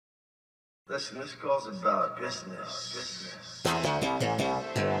Listen, this call's about business.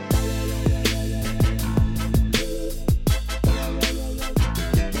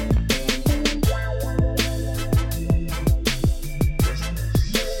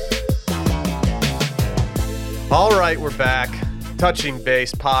 All right, we're back. Touching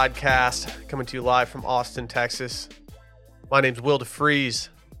Base podcast coming to you live from Austin, Texas. My name's Will DeFries.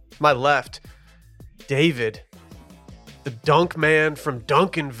 To my left, David, the dunk man from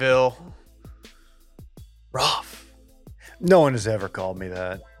Duncanville. Rough. No one has ever called me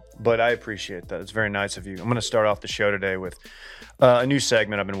that, but I appreciate that. It's very nice of you. I'm going to start off the show today with a new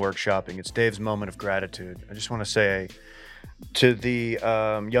segment I've been workshopping. It's Dave's Moment of Gratitude. I just want to say to the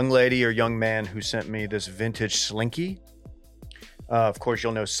young lady or young man who sent me this vintage Slinky. Of course,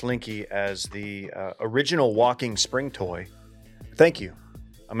 you'll know Slinky as the original walking spring toy. Thank you.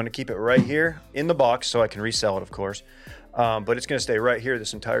 I'm going to keep it right here in the box so I can resell it, of course. But it's going to stay right here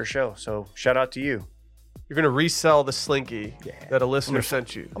this entire show. So shout out to you. You're going to resell the Slinky that a listener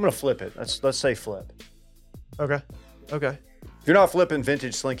sent you. I'm going to flip it. Let's say flip. Okay. If you're not flipping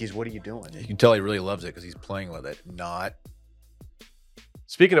vintage Slinkies, what are you doing? You can tell he really loves it because he's playing with it. Not.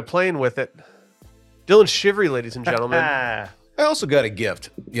 Speaking of playing with it, Dylan Shivery, ladies and gentlemen. I also got a gift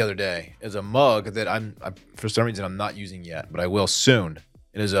the other day. It's a mug that I'm for some reason I'm not using yet, but I will soon.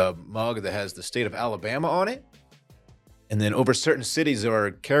 It is a mug that has the state of Alabama on it, and then over certain cities there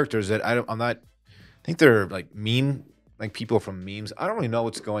are characters that I think they're like like people from memes. I don't really know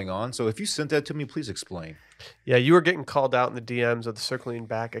what's going on. So if you sent that to me, please explain. Yeah, you were getting called out in the DMs of the Circling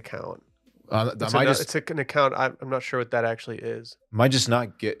Back account. It's an account. I'm not sure what that actually is.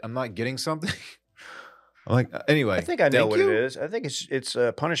 I'm not getting something. I'm like, anyway. I think I know what it is. I think it's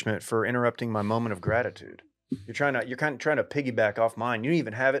a punishment for interrupting my moment of gratitude. You're kind of trying to piggyback off mine. You don't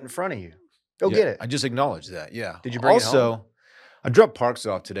even have it in front of you. Go get it. I just acknowledged that. Yeah. Did you bring it home? Also, I dropped Parks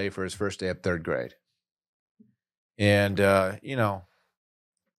off today for his first day of third grade, and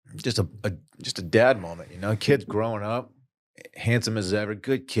just a dad moment. Kid's growing up, handsome as ever,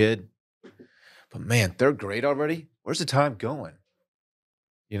 good kid. But man, third grade already? Where's the time going?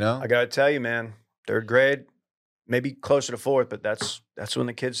 I got to tell you, man, third grade, maybe closer to fourth, but that's when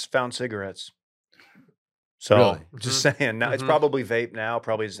the kids found cigarettes. So Really? Just saying, now it's probably vape now,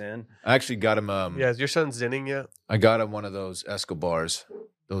 probably Zen. I actually got him. Is your son zinning yet? I got him one of those Escobars,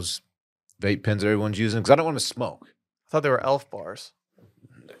 those vape pens everyone's using, because I don't want to smoke. I thought they were Elf bars.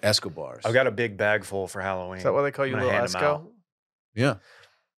 Escobars. I've got a big bag full for Halloween. Is that why they call you I'm Little gonna hand 'em out. Esco? Yeah.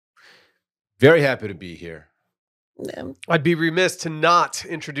 Very happy to be here. I'd be remiss to not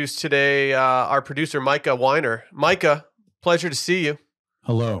introduce today our producer, Micah Weiner. Micah, pleasure to see you.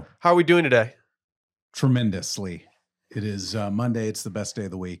 Hello. How are we doing today? Tremendously. It is Monday. It's the best day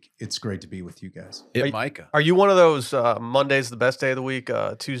of the week. It's great to be with you guys. Micah. Are you one of those Monday's the best day of the week,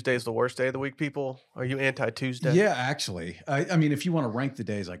 Tuesday's the worst day of the week people? Are you anti-Tuesday? Yeah, actually. I mean, if you want to rank the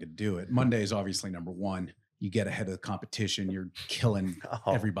days, I could do it. Monday is obviously number one. You get ahead of the competition. You're killing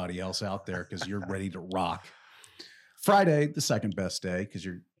everybody else out there because you're ready to rock. Friday, the second best day because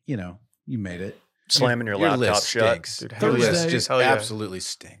you made it. Slamming your laptop list shut. stinks. Dude, Your list Thursday- just Hell yeah. absolutely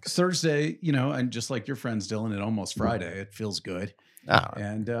stinks. Thursday, and just like your friends, Dylan, it almost Friday. It feels good.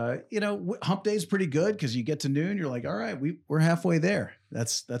 And, hump day is pretty good because you get to noon. You're like, all right, we're halfway there.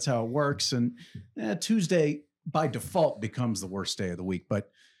 That's how it works. And Tuesday, by default, becomes the worst day of the week. But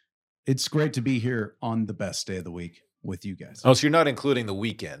it's great to be here on the best day of the week with you guys. Oh, so you're not including the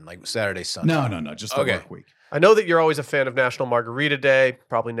weekend, like Saturday, Sunday? No, just the work week. I know that you're always a fan of National Margarita Day,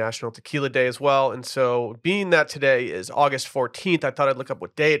 probably National Tequila Day as well. And so being that today is August 14th, I thought I'd look up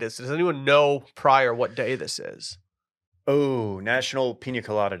what day it is. Does anyone know prior what day this is? Oh, National Pina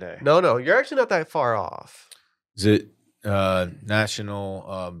Colada Day. No, you're actually not that far off. Is it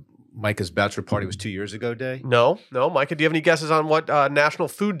National Micah's bachelor party was 2 years ago day? No. Micah, do you have any guesses on what National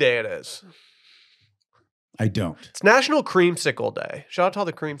Food Day it is? I don't. It's National Creamsicle Day. Shout out to all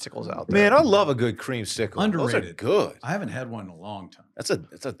the creamsicles out there. Man, I love a good creamsicle. Those are Underrated. good. I haven't had one in a long time. It's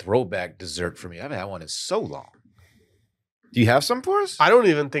a throwback dessert for me. I haven't had one in so long. Do you have some for us? I don't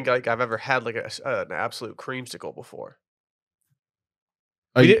even think I've ever had like an absolute creamsicle before.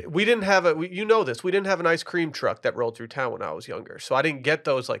 We didn't have this. We didn't have an ice cream truck that rolled through town when I was younger, so I didn't get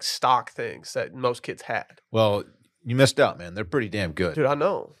those like stock things that most kids had. Well, you missed out, man. They're pretty damn good. Dude, I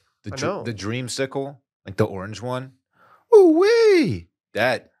know. The I know. dreamsicle, like the orange one. Ooh-wee!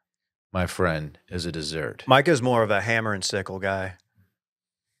 That, my friend, is a dessert. Micah's more of a hammer and sickle guy.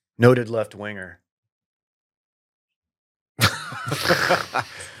 Noted left winger.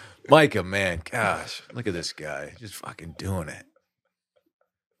 Micah, man, gosh, look at this guy. Just fucking doing it.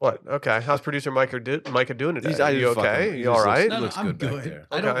 What? Okay. How's producer Micah doing today? He's- Are you fucking- okay? he You just all right? looks- No, looks I'm good back good. there.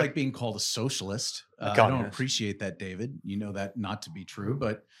 I don't Okay. like being called a socialist. I God, don't yes. appreciate that, David. You know that not to be true,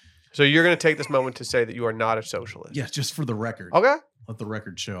 but So you're going to take this moment to say that you are not a socialist. yeah, just for the record, Okay. let the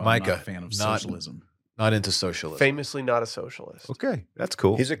record show I'm Micah, not a fan of not- socialism. Not into socialism. Famously not a socialist. Okay, that's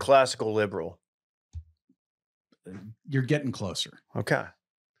cool. He's a classical liberal. You're getting closer. Okay.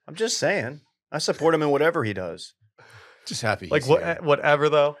 I'm just saying. I support him in whatever he does. just happy. Like he's here. whatever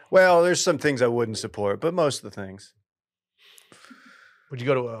though. Well, there's some things I wouldn't support, but most of the things. Would you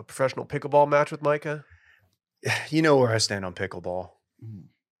go to a professional pickleball match with Micah? You know where I stand on pickleball.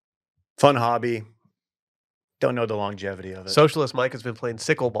 Fun hobby. Don't know the longevity of it. Socialist Micah's been playing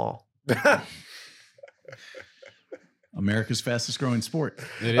sickleball. America's fastest growing sport.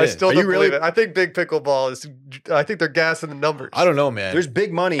 It I is. still Are don't you really- believe it. I think big pickleball is. I think they're gassing the numbers. I don't know, man. There's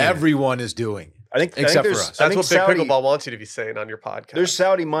big money in it. Everyone is doing. I think except for there's- us. I That's think what big Saudi- pickleball wants you to be saying on your podcast. There's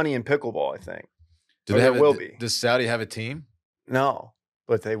Saudi money in pickleball, I think. Do Or they have there will be. Does Saudi have a team? No,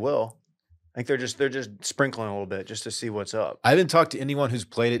 but they will. I think they're just sprinkling a little bit just to see what's up. I haven't talked to anyone who's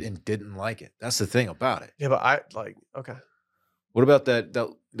played it and didn't like it. That's the thing about it. Yeah, but I like. Okay. What about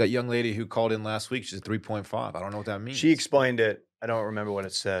that young lady who called in last week? She's a 3.5. I don't know what that means. She explained it. I don't remember what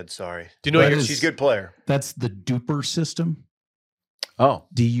it said. Sorry. Do you know That your, is- She's a good player. That's the Duper system. Oh,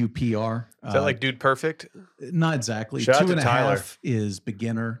 DUPR. is that like Dude Perfect? Not exactly. Shout out to 2.5 Tyler. is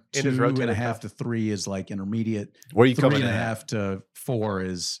beginner. It is 2.5 rotated. to 3 is like intermediate. where are you coming in? 3.5 to 4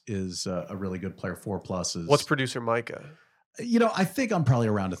 is a really good player. 4+ is What's producer Micah? You know, I think I'm probably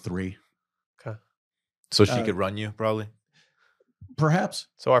around a 3, So she could run you, probably. perhaps.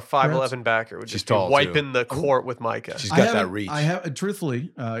 So our 5'11" backer would She's just be tall, too. wiping the court with Micah. She's I got that haven't- reach. I have,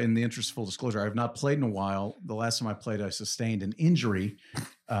 truthfully, in the interest of full disclosure, I have not played in a while. The last time I played, I sustained an injury,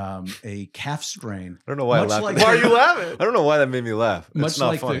 a calf strain. I don't know why I Much laughed. like- Why are you laughing? I don't know why that made me laugh. It's Much not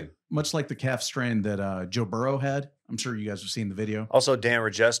like funny. much like the calf strain that Joe Burrow had. I'm sure you guys have seen the video. Also, Dan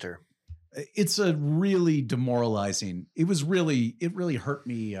Regester. It's a really demoralizing. It really hurt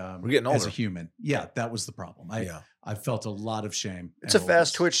me. We're getting as a older. human. Yeah, that was the problem. I felt a lot of shame. It's a and fast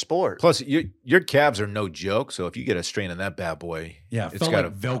illness. twitch sport. Plus, your calves are no joke. So if you get a strain on that bad boy, Yeah, it it's felt got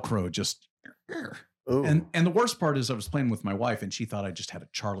like Velcro just. Ooh. And the worst part is I was playing with my wife and she thought I just had a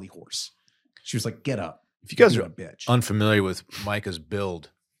Charlie horse. She was like, "Get up." If you guys You're are a bitch. unfamiliar with Micah's build,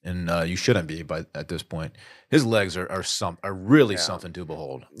 and you shouldn't be, but at this point, his legs are really Yeah. something to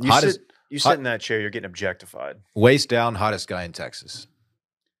behold. you Hottest, sit hot- in that chair, you're getting objectified. waist down, hottest guy in Texas.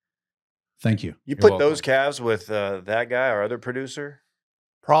 Thank you. You You're put welcome. those calves with that guy, our other producer.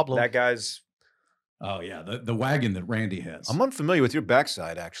 Problem. That guy's Oh yeah, the wagon that Randy has. I'm unfamiliar with your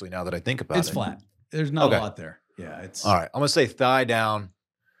backside, actually. Now that I think about it's it, flat. There's not Okay. a lot there. Yeah, it's All right, I'm gonna say thigh down,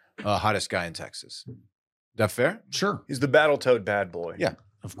 hottest guy in Texas. That fair? sure, he's the battle-toed bad boy. Yeah.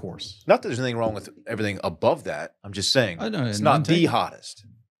 of course. Not that there's anything wrong with everything above that. I'm just saying I know, it's and not none the taken. hottest.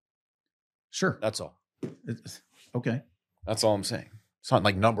 Sure. That's all. Okay. That's all I'm saying. It's not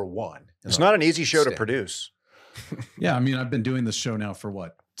like number one. It's not an easy show to Stick. produce. Yeah, I mean, I've been doing this show now for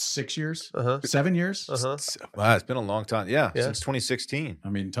what, 6 years, Uh huh. 7 years. Uh huh. Wow, it's been a long time. Yeah, Yeah. since 2016. I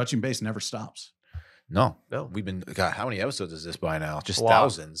mean, touching base never stops. No, No. we've been. God, how many episodes is this by now? Just Wow.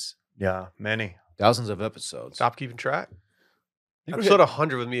 thousands, Yeah, many. thousands of episodes. Stop keeping track. I think, we're Episode hit-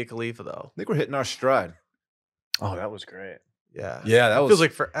 100 with Mia Khalifa though. I think we're hitting our stride. Oh, that was great. Yeah. Yeah, that It was. feels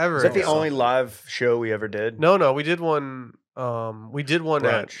like forever. Is that the ago. only live show we ever did? No, we did one. We did one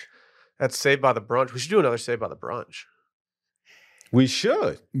Brunch. at Saved by the Brunch. We should do another Saved by the Brunch. we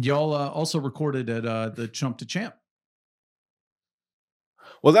should. Y'all also recorded at the Chump to Champ.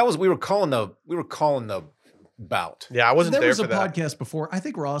 Well, that was we were calling the bout. Yeah, I wasn't there there was for a that. podcast before. I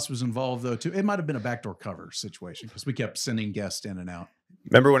think Ross was involved though too. It might have been a backdoor cover situation because we kept sending guests in and out.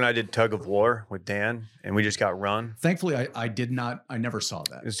 Remember when I did Tug of War with Dan and we just got run? Thankfully, I did not. I never saw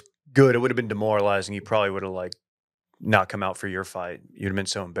that. It's good. It would have been demoralizing. You probably would have like not come out for your fight. You'd have been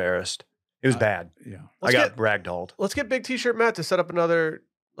so embarrassed. It was bad. Yeah. Let's I got ragdolled. Let's get Big T-shirt Matt to set up another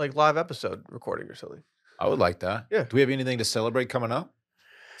like live episode recording or something. I would like that. Yeah. Do we have anything to celebrate coming up?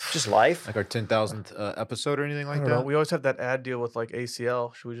 Just life. Like our 10,000th episode or anything I like don't that? know. We always have that ad deal with like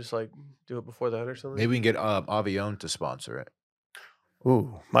ACL. Should we just like do it before that or something? Maybe we can get Avion to sponsor it.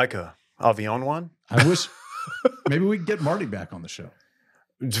 Ooh, Micah, Avion one? I wish maybe we can get Marty back on the show.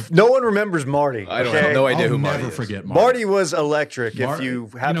 No one remembers Marty. I don't okay? have no idea I'll who Marty never is. forget Marty. Marty was electric if Marty- you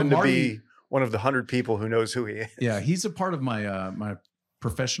happen to Marty- be one of the 100 people who knows who he is. Yeah, he's a part of my my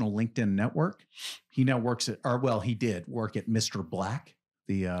professional LinkedIn network. He now works at, or well, he did work at Mr. Black,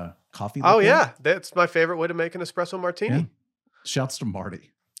 the coffee. Oh liquor. yeah, that's my favorite way to make an espresso martini. Yeah. Shouts to Marty.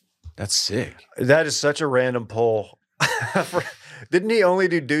 That's sick. That is such a random poll. Didn't he only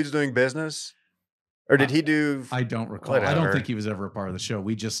do Dudes Doing Business? Or did he do? I don't recall. I Whatever. don't think he was ever a part of the show.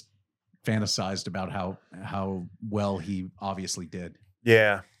 We just fantasized about how well he obviously did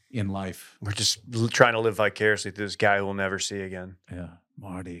Yeah. in life. We're just trying to live vicariously through this guy we'll never see again. Yeah,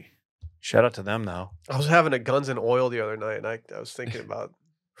 Marty. Shout out to them, though. I was having a Guns and Oil the other night, and I was thinking about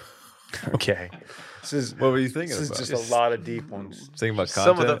Okay. This is What were you thinking this is about? just a lot of deep ones. Thinking about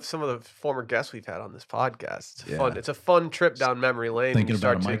content. some of the former guests we've had on this podcast. It's Yeah. fun. It's a fun trip down memory lane. Thinking You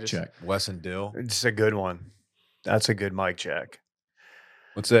about a start to mic just- check. Wes and Dill. It's a good one. That's a good mic check.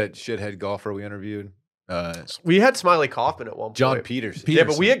 What's that shithead golfer we interviewed? We had Smiley Kaufman at one point. John Peterson. Yeah,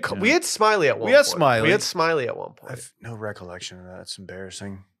 but we had Peterson, we had Smiley at one. We had point. Smiley. We had Smiley at one I point. have no recollection of that. It's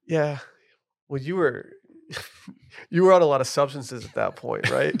embarrassing. Yeah. Well, you were on a lot of substances at that point,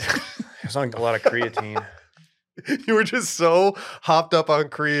 right? It was on a lot of creatine. You were just so hopped up on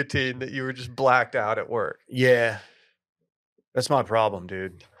creatine that you were just blacked out at work. Yeah. That's my problem,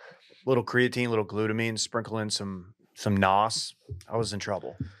 dude. Little creatine, little glutamine, sprinkle in some NOS. I was in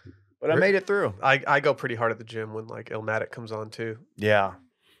trouble. But I made it through. I go pretty hard at the gym when like Illmatic comes on too. Yeah.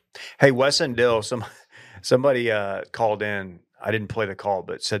 Hey, Wes and Dill, somebody called in. I didn't play the call,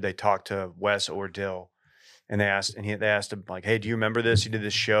 but said they talked to Wes or Dill. And they asked him like, "Hey, do you remember this? You did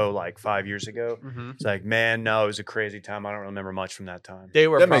this show like 5 years ago." Mm-hmm. It's like, man, no, it was a crazy time. I don't remember much from that time. They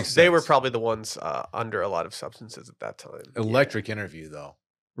were That makes they were sense. probably the ones under a lot of substances at that time. Electric interview, though.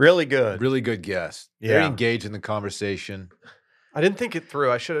 Really good. Really good guest. Very Yeah. engaged in the conversation. I didn't think it through.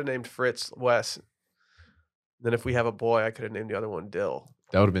 I should have named Fritz Wes. Then if we have a boy, I could have named the other one Dill.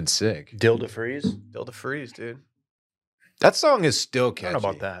 That would have been sick. Dill DeFreeze. Dill DeFreeze, dude. That song is still I catchy. don't know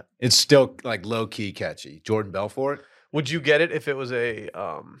about that. It's still like low key catchy. Jordan Belfort. Would you get it if it was a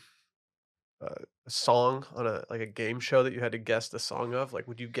song on a game show that you had to guess the song of? Like,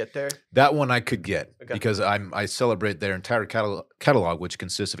 would you get there? That one I could get Okay. because I celebrate their entire catalog, which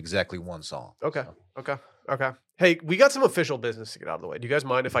consists of exactly one song. Okay. Okay. Hey, we got some official business to get out of the way. Do you guys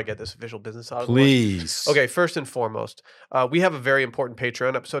mind if I get this official business out of the way? Please. Okay, first and foremost, we have a very important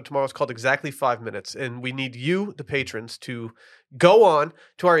Patreon episode tomorrow. It's called Exactly 5 Minutes. And we need you, the patrons, to go on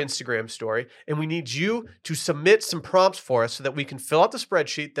to our Instagram story. And we need you to submit some prompts for us so that we can fill out the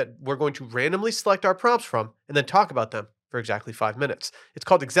spreadsheet that we're going to randomly select our prompts from and then talk about them for exactly 5 minutes. It's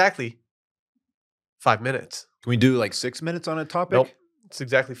called Exactly 5 Minutes. Can we do like 6 minutes on a topic? Nope. It's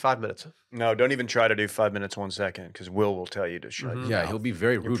exactly 5 minutes. No, don't even try to do 5 minutes, 1 second, because Will tell you to shut Mhm. your Yeah, mouth. he'll be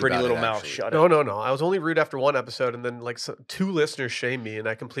very rude. Your pretty about little it, mouth. actually. Shut No, it. no. I was only rude after one episode, and then like 2 listeners shamed me, and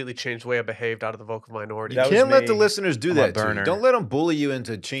I completely changed the way I behaved out of the vocal minority. That You was can't let the me. listeners do I'm a that to you. burner. Don't let them bully you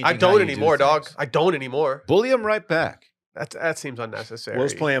into changing. I how don't you anymore, do dog. things. I don't anymore. Bully them right back. That seems unnecessary.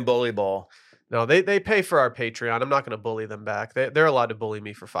 Will's playing bully ball. No, they pay for our Patreon. I'm not going to bully them back. They're allowed to bully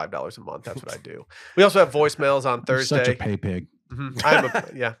me for $5 a month. That's what I do. We also have voicemails on You're such a Thursday. pay pig. I'm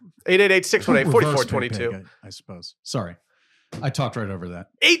yeah. 888-618-4422. Reverse pay pig, I suppose. Sorry. I talked right over that.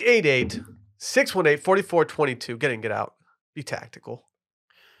 888-618-4422. Get in, get out. Be tactical.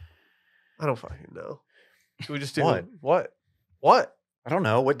 I don't fucking know. Should we just do What? What? I don't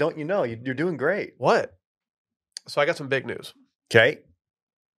know. What don't you know? You're doing great. What? So I got some big news. Okay.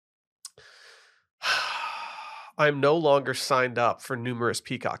 I'm no longer signed up for numerous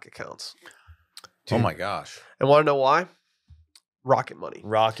Peacock accounts. Oh my gosh. And want to know why? Rocket Money.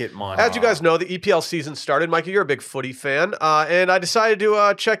 Rocket money. As you guys know, the EPL season started. Mikey, you're a big footy fan, and I decided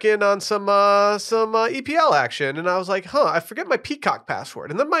to check in on some EPL action. And I was like, I forget my Peacock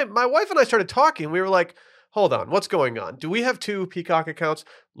password. And then my wife and I started talking. We were like, hold on, what's going on? Do we have 2 Peacock accounts?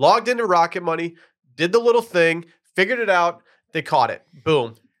 Logged into Rocket Money, did the little thing, figured it out. They caught it.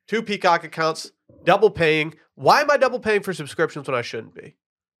 Boom. 2 Peacock accounts, double paying. Why am I double paying for subscriptions when I shouldn't be?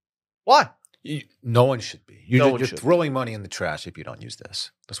 Why? No one should be. No You're one should. throwing money in the trash if you don't use this.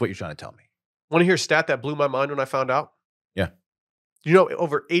 That's what you're trying to tell me. Want to hear a stat that blew my mind when I found out? Yeah. You know,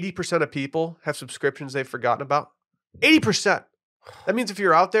 over 80% of people have subscriptions they've forgotten about. 80%. That means if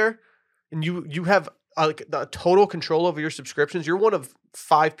you're out there and you have like the total control over your subscriptions, you're one of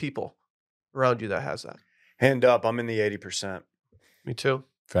 5 people around you that has that. Hand up. I'm in the 80%. Me too.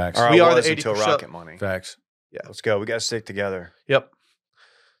 Facts. Or We I are was the until 80%. Rocket Money. Facts. Let's go. We got to stick together. Yep.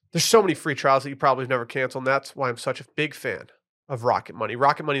 There's so many free trials that you probably never cancel, and that's why I'm such a big fan of Rocket Money.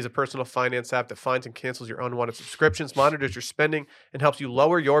 Rocket Money is a personal finance app that finds and cancels your unwanted subscriptions, monitors your spending, and helps you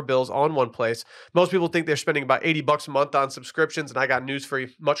lower your bills all in one place. Most people think they're spending about $80 a month on subscriptions, and I got news for you.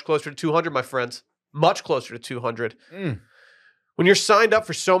 Much closer to 200, my friends. Much closer to 200. When you're signed up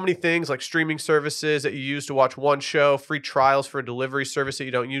for so many things like streaming services that you use to watch one show, free trials for a delivery service that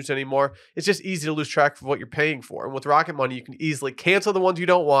you don't use anymore, it's just easy to lose track of what you're paying for. And with Rocket Money, you can easily cancel the ones you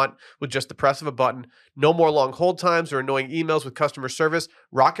don't want with just the press of a button. No more long hold times or annoying emails with customer service.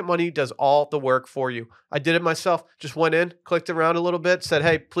 Rocket Money does all the work for you. I did it myself. Just went in, clicked around a little bit, said,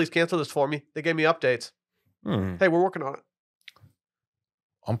 hey, please cancel this for me. They gave me updates. Hey, we're working on it.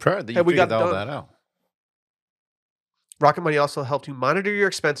 I'm proud that you we got figured all done. that out. Rocket Money also helps you monitor your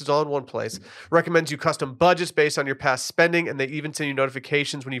expenses all in one place, recommends you custom budgets based on your past spending, and they even send you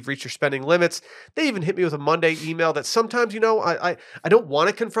notifications when you've reached your spending limits. They even hit me with a Monday email that sometimes, I don't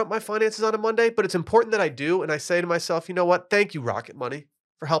want to confront my finances on a Monday, but it's important that I do, and I say to myself, you know what? Thank you, Rocket Money,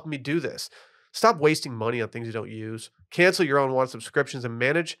 for helping me do this. Stop wasting money on things you don't use. Cancel your unwanted subscriptions and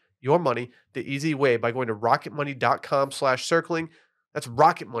manage your money the easy way by going to rocketmoney.com/circling. That's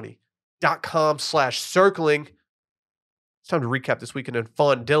rocketmoney.com/circling. It's time to recap this weekend in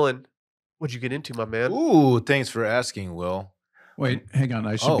fun. Dylan, what'd you get into, my man? Ooh, thanks for asking, Will. Wait, hang on.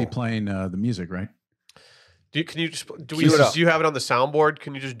 I should be playing the music, right? Do you have it on the soundboard?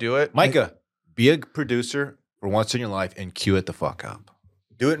 Can you just do it? Micah, be a producer for once in your life and cue it the fuck up.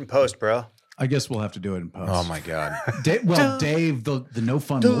 Do it in post, bro. I guess we'll have to do it in post. Oh my God. Dave, the no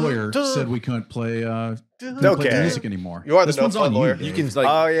fun lawyer said we couldn't play the music anymore. You are the this no one's fun on lawyer. You can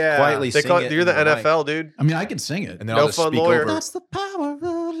quietly sing it. You're the NFL, dude. I mean, I can sing it. And then No I'll just fun speak lawyer. over. That's the power of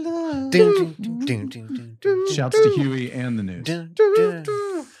love. Shouts to Huey and the news.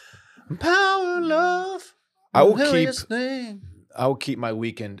 Power love. I will keep my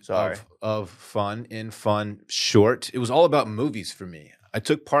weekend of fun short. It was all about movies for me. I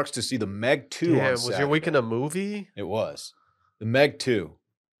took Parks to see the Meg 2 on was Saturday. your weekend a movie? It was. The Meg 2.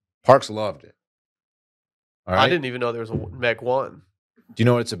 Parks loved it. All right? I didn't even know there was a Meg 1. Do you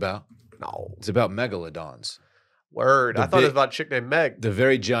know what it's about? No. It's about megalodons. Word. I thought it was about a chick named Meg. The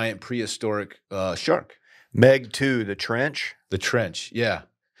very giant prehistoric shark. Meg 2, The Trench. The Trench, yeah.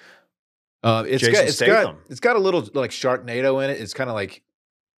 It's Jason got a little like Sharknado in it. It's kind of like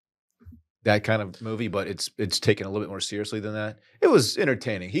that kind of movie, but it's taken a little bit more seriously than that. It was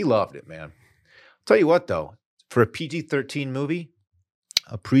entertaining. He loved it, man. I'll tell you what, though, for a PG-13 movie,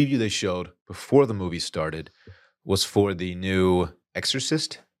 a preview they showed before the movie started was for the new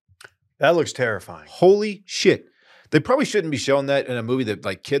Exorcist. That looks terrifying. Holy shit. They probably shouldn't be showing that in a movie that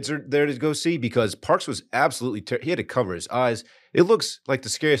like kids are there to go see because Parks was absolutely he had to cover his eyes. It looks like the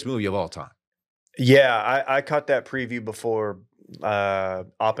scariest movie of all time. Yeah, I caught that preview before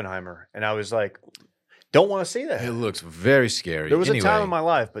Oppenheimer, and I was like, don't want to see that. It looks very scary. There was a time in my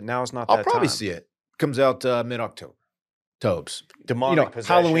life, but now it's not that I'll probably time. see it. Comes out mid-October. Tobes. Demonic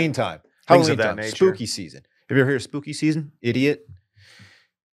possession. Halloween time. Things Halloween of that time. nature. Spooky season. Have you ever heard of spooky season? Idiot.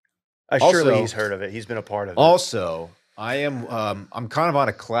 Surely Also- he's heard of it. He's been a part of it. Also, I'm kind of on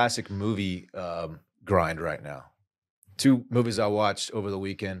a classic movie grind right now. 2 movies I watched over the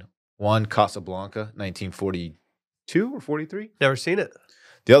weekend. One, Casablanca, 1942 or 43. Never seen it.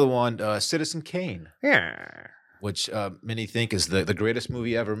 The other one, Citizen Kane, Yeah. which many think is the greatest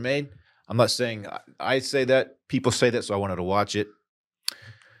movie ever made. I'm not saying I say that. People say that, so I wanted to watch it.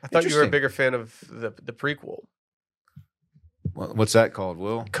 I thought you were a Interesting. bigger fan of the prequel. What's that called,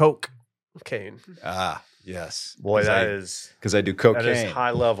 Will? Cocaine. Ah, yes. Boy, that is Because I do cocaine. that is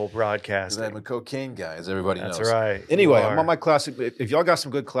high level Because broadcasting. I'm a cocaine guy, as everybody That's knows. right. Anyway, You I'm are. on my classic. If y'all got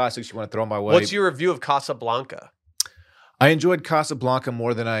some good classics you want to throw my way, What's your review of Casablanca? I enjoyed Casablanca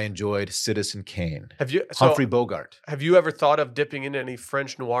more than I enjoyed Citizen Kane. Humphrey Bogart. Have you ever thought of dipping into any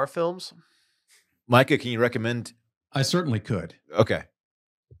French noir films? Micah, can you recommend? I certainly could. Okay.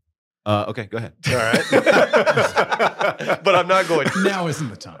 Okay, go ahead. All right. But I'm not going. Now isn't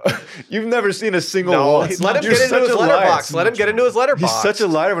the time. You've never seen a single No, one. let him You're get into such his a liar. letterbox. Let him get into his letterbox. He's such a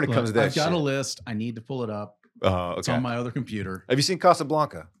liar when it Look, comes to that I've got shit. a list. I need to pull it up. It's Okay. on my other computer. Have you seen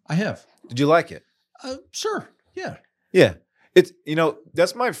Casablanca? I have. Did you like it? Sure. Yeah. Yeah. It's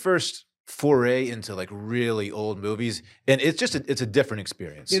that's my first foray into like really old movies, and it's a different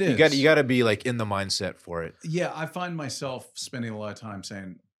experience. It is. You got to be like in the mindset for it. Yeah. I find myself spending a lot of time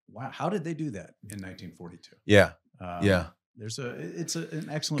saying, wow, how did they do that in 1942? Yeah. Um, Yeah. It's an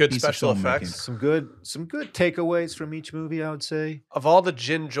excellent Good piece special of filmmaking. effects. Some good takeaways from each movie, I would say. Of all the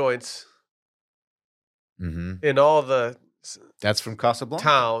gin joints Mm-hmm. in all the That's from Casablanca.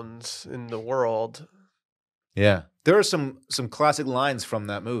 towns in the world, Yeah, there are some classic lines from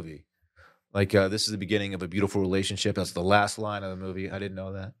that movie. Like this is the beginning of a beautiful relationship. That's the last line of the movie. I didn't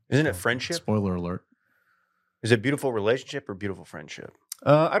know that. Isn't it friendship? Spoiler alert. Is it beautiful relationship or beautiful friendship?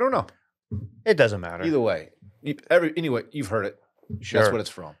 I don't know. It doesn't matter. Either way, anyway, you've heard it. Sure. That's what it's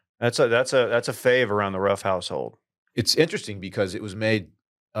from. That's a fave around the Rough household. It's interesting because it was made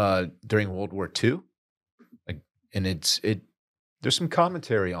during World War II, and there's some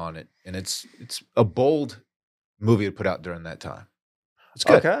commentary on it, and it's a bold movie to put out during that time. It's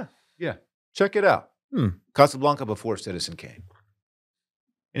good. Okay. Yeah, check it out. Casablanca before Citizen Kane.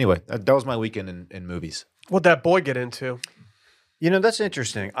 Anyway, that was my weekend in movies. What'd that boy get into? That's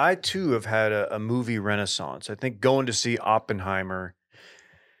interesting. I too have had a movie renaissance. I think going to see Oppenheimer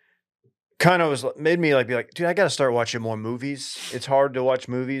kind of made me be like, dude, I got to start watching more movies. It's hard to watch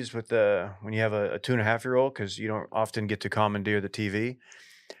movies with when you have a 2.5-year-old because you don't often get to commandeer the TV.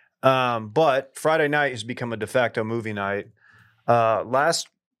 But Friday night has become a de facto movie night.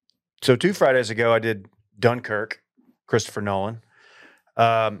 2 Fridays ago, I did Dunkirk, Christopher Nolan.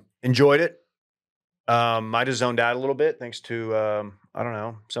 Enjoyed it. Might have zoned out a little bit thanks to, I don't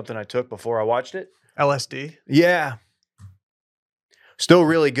know, something I took before I watched it. LSD? Yeah. Still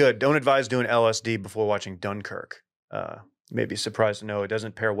really good. Don't advise doing LSD before watching Dunkirk. Maybe surprised to know it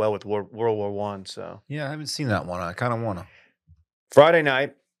doesn't pair well with World War I. So Yeah, I haven't seen that one. I kind of want to. Friday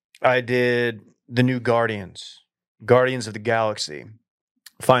night, I did the new Guardians of the Galaxy.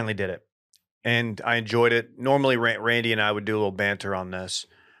 Finally did it. And I enjoyed it. Normally, Randy and I would do a little banter on this.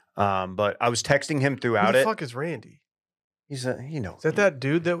 But I was texting him throughout Who the it. fuck is Randy? He's Is that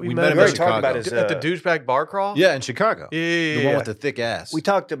dude that we We met? met him We in already talked Chicago. about his. at the douchebag bar crawl? Yeah, in Chicago. Yeah. The one with the thick ass. We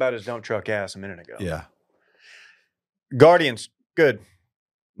talked about his don't truck ass a minute ago. Yeah. Guardians, good.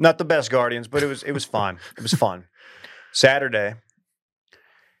 Not the best Guardians, but it was fun. It was fun. Saturday,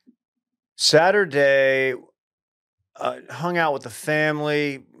 hung out with the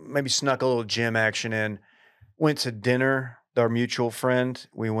family. Maybe snuck a little gym action in. Went to dinner with our mutual friend.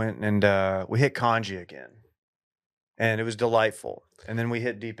 We went and we hit Kanji again, and it was delightful. And then we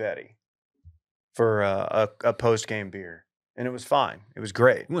hit Deep Eddy for a post game beer, and it was fine. It was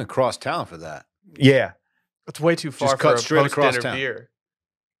great. We went cross town for that. Yeah. That's way too far Just for cut a straight across post-dinner town. beer.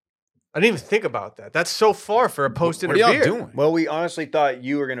 I didn't even think about that. That's so far for a post-dinner What are y'all beer. doing? Well, we honestly thought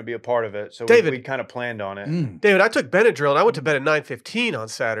you were going to be a part of it, so David. we kind of planned on it. David, I took Benadryl and I went to bed at 9:15 on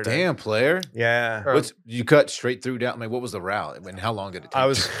Saturday. Damn, player. Yeah. Or- What's you cut straight through down? What was the route? And how long did it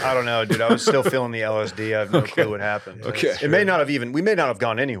take? I don't know, dude. I was still feeling the LSD. I have no clue what happened. Okay. It may not have we may not have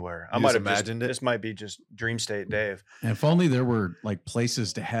gone anywhere. I You might just have imagined it? This might be just dream state Dave. And if only there were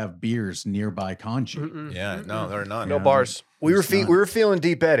places to have beers nearby Kanji. Mm-mm. Yeah, no, there are none. No Yeah. bars. We were It's not. we were feeling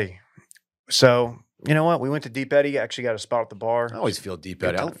Deep Eddy. So, you know what? We went to Deep Eddy, actually got a spot at the bar. I always feel deep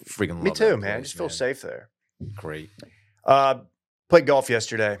at it. I freaking love Me too, that man. place, Just feel safe there. Great. Played golf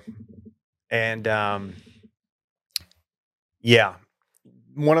yesterday. And yeah.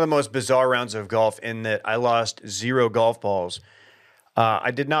 One of the most bizarre rounds of golf in that I lost 0 golf balls.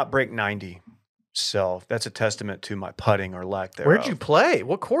 I did not break 90. So that's a testament to my putting or lack thereof. Where'd you play?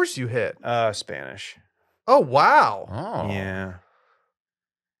 What course you hit? Spanish. Oh, wow. Oh. Yeah.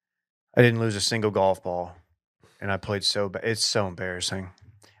 I didn't lose a single golf ball. And I played so bad. It's so embarrassing.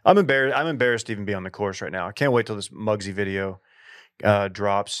 I'm embarrassed to even be on the course right now. I can't wait till this Muggsy video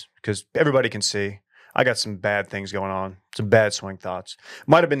drops because everybody can see. I got some bad things going on, some bad swing thoughts.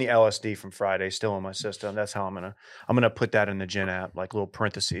 Might have been the LSD from Friday still in my system. That's how I'm gonna put that in the Gen app, like little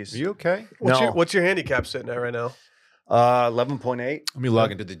parentheses. Are you okay? No. What's your handicap sitting at right now? 11.8. Let me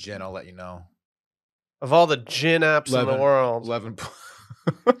log into the gin. I'll let you know. Of all the gin apps in the 11. world. 11.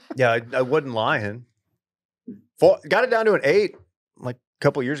 Yeah, I wasn't lying. Got it down to an 8 like a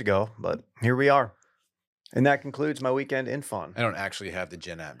couple years ago, but here we are. And that concludes my weekend in fun. I don't actually have the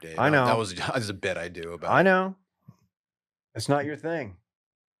gin app, Dave. I know. That was just a bit I do about I it. know. It's not your thing.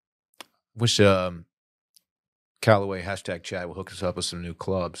 Wish Callaway #Chad will hook us up with some new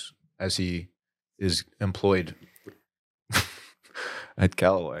clubs as he is employed at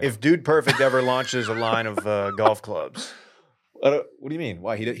Callaway. If Dude Perfect ever launches a line of golf clubs. What do you mean?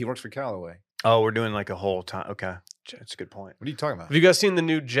 Why? He works for Callaway. Oh, we're doing like a whole time. Okay. That's a good point. What are you talking about? Have you guys seen the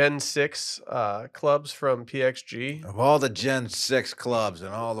new Gen 6 clubs from PXG? Of all the Gen 6 clubs in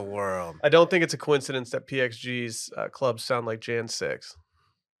all the world. I don't think it's a coincidence that PXG's clubs sound like Gen 6.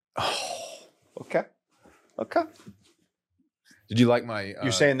 Oh, okay. Okay. Did you like my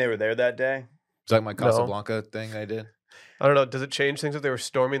You're saying they were there that day? is that my No. Casablanca thing I did? I don't know. Does it change things if they were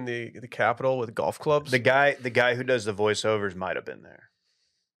storming the Capitol with golf clubs? The guy who does the voiceovers might have been there.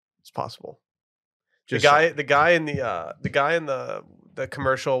 It's possible. Just the guy in the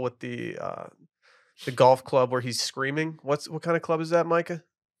commercial with the golf club where he's screaming. What kind of club is that, Micah?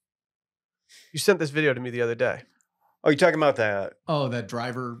 You sent this video to me the other day. Oh, you're talking about that? Oh, that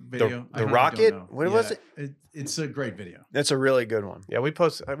driver video. the rocket? What was it? It's a great video. That's a really good one. Yeah, we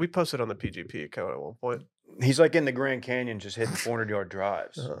posted on the PGP account at one point. He's like in the Grand Canyon just hitting 400-yard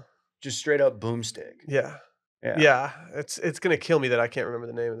drives. Uh-huh. Just straight up boomstick. Yeah. Yeah, it's gonna kill me that I can't remember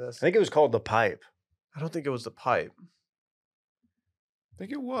the name of this. I think it was called The Pipe. I don't think it was The Pipe. I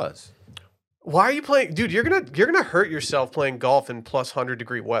think it was. Why are you playing, dude? You're gonna hurt yourself playing golf in plus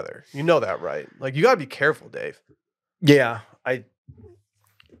 100-degree weather. You know that, right? Like you gotta be careful, Dave. Yeah, I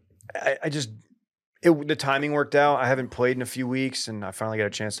just the timing worked out. I haven't played in a few weeks, and I finally got a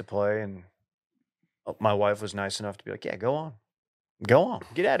chance to play. And my wife was nice enough to be like, "Yeah, go on,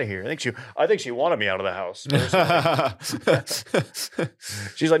 get out of here." I think she wanted me out of the house.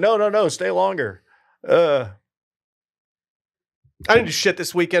 She's like, "No, stay longer." I didn't do shit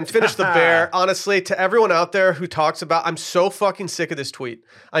this weekend. Finish the Bear. Honestly, to everyone out there who talks about, I'm so fucking sick of this tweet.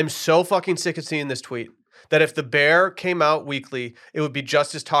 I'm so fucking sick of seeing this tweet. That if the Bear came out weekly, it would be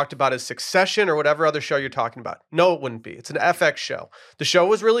just as talked about as Succession or whatever other show you're talking about. No, it wouldn't be. It's an FX show. The show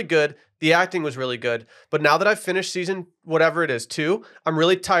was really good. The acting was really good. But now that I've finished season whatever it is, 2, I'm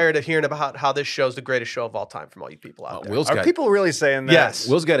really tired of hearing about how this show's the greatest show of all time from all you people out there. Are people really saying that? Yes.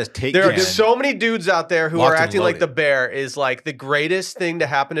 Will's got his take. There are so many dudes out there who Locked are and acting like loaded. the Bear is like the greatest thing to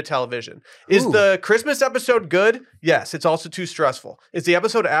happen to television. Is the Christmas episode good? Yes. It's also too stressful. Is the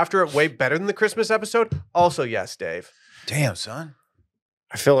episode after it way better than the Christmas episode? Also yes, Dave. Damn, son.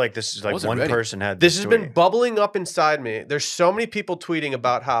 I feel like this is like wasn't one ready. person had This this has tweet. been bubbling up inside me. There's so many people tweeting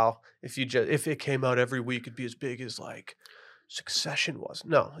about how if it came out every week, it'd be as big as like Succession was.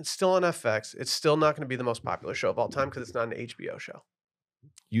 No, it's still on FX. It's still not going to be the most popular show of all time because it's not an HBO show.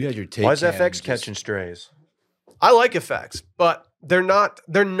 You had your take. Why is Cam, FX just- catching strays? I like FX, but they're not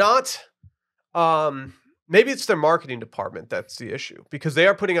maybe it's their marketing department that's the issue because they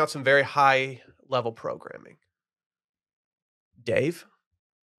are putting out some very high level programming. Dave,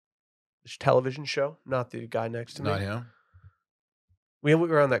 this television show, not the guy next to me. Not him. We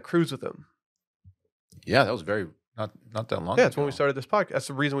were on that cruise with him. Yeah, that was very not that long. Yeah, that's ago. when we started this podcast. That's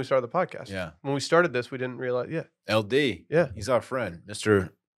the reason we started the podcast. Yeah, When we started this, we didn't realize. Yeah. LD. Yeah. He's our friend, Mr.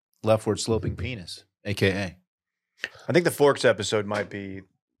 Leftward Sloping Penis, aka. I think the Forks episode might be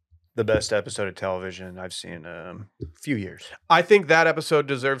the best episode of television I've seen in a few years. I think that episode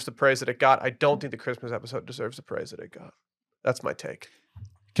deserves the praise that it got. I don't think the Christmas episode deserves the praise that it got. That's my take.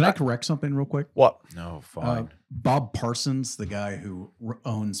 Can I correct something real quick? What? No, fine. Bob Parsons, the guy who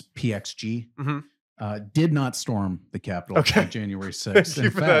owns PXG, Mhm. did not storm the Capitol Okay. on January Thank 6th. you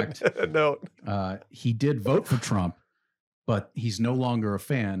In for fact, that note. he did vote for Trump, but he's no longer a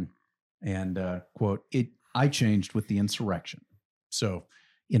fan. And quote, I changed with the insurrection. So,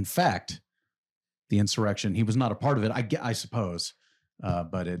 in fact, the insurrection, he was not a part of it, I suppose,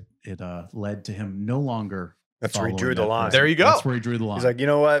 but it led to him no longer. That's where he following drew the that line. person. There you go. That's where he drew the line. He's like, you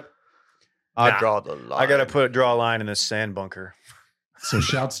know what? I Nah. draw the line. I got to draw a line in this sand bunker. So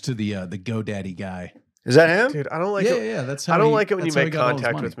shouts to the GoDaddy guy. Is that him? Dude, I don't like yeah, it. yeah, that's how I don't he- like it when you that's how he make got all his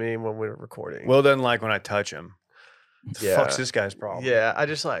contact money. with me when we're recording. Will doesn't like when I touch him. Yeah. Fuck's this guy's problem. Yeah, I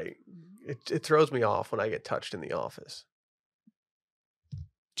just like it throws me off when I get touched in the office.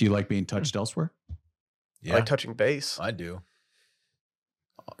 Do you like being touched elsewhere? Yeah, I like touching base. I do.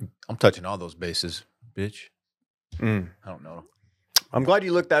 I'm touching all those bases, bitch. Mm. I don't know. I'm glad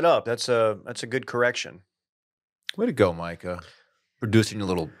you looked that up. That's a good correction. Way to go, Micah. Producing your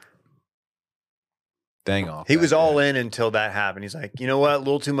little thing off. He back was all there. in until that happened. He's like, you know what? A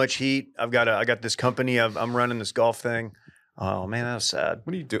little too much heat. I got this company. I'm running this golf thing. Oh man, that was sad.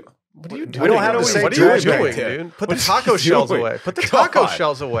 What are you doing? What are you We doing? don't have to say What are you drugs doing, right there. dude? Put What the are taco you shells doing? away. Put the taco God.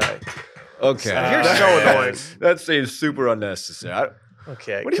 shells away. Okay. You're so annoying. That seems super unnecessary.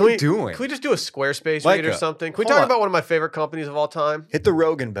 Okay. What are can you we, doing? Can we just do a Squarespace read or Micah, something? Can we hold talk on. about one of my favorite companies of all time? Hit the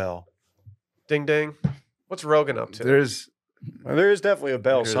Rogan bell. Ding ding. What's Rogan up to? There's Well, there is definitely a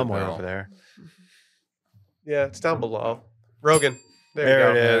bell Here's a somewhere bell. over there. Yeah, it's down below. Rogan. There, There you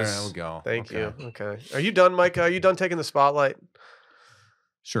go. it there is. we go. Thank Okay. you. Okay. Are you done, Micah? Are you done taking the spotlight?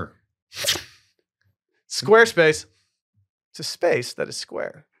 Sure. Squarespace. It's a space that is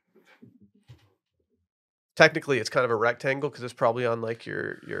square. Technically, it's kind of a rectangle because it's probably on like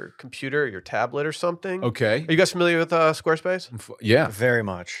your computer or your tablet or something. Okay. Are you guys familiar with Squarespace? Yeah. Very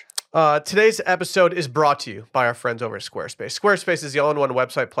much. Today's episode is brought to you by our friends over at Squarespace. Squarespace is the all-in-one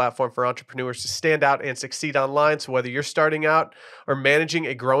website platform for entrepreneurs to stand out and succeed online. So whether you're starting out or managing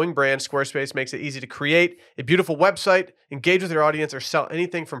a growing brand, Squarespace makes it easy to create a beautiful website, engage with your audience, or sell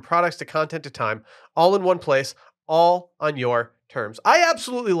anything from products to content to time, all in one place, all on your terms. I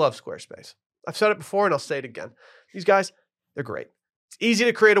absolutely love Squarespace. I've said it before and I'll say it again. These guys, they're great. It's easy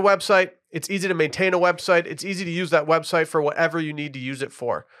to create a website. It's easy to maintain a website. It's easy to use that website for whatever you need to use it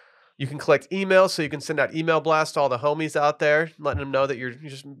for. You can collect emails, so you can send out email blasts to all the homies out there, letting them know that you're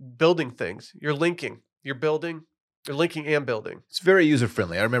just building things. You're linking. You're building. They're linking and building. It's very user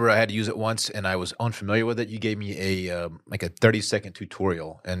friendly. I remember I had to use it once, and I was unfamiliar with it. You gave me a 30-second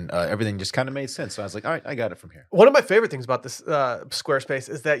tutorial, and everything just kind of made sense. So I was like, all right, I got it from here. One of my favorite things about this Squarespace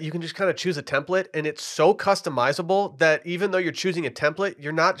is that you can just kind of choose a template, and it's so customizable that even though you're choosing a template,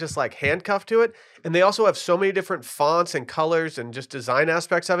 you're not just like handcuffed to it. And they also have so many different fonts and colors and just design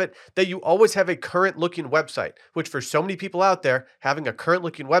aspects of it that you always have a current looking website, which for so many people out there, having a current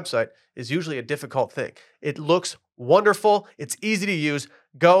looking website is usually a difficult thing. It looks wonderful. It's easy to use.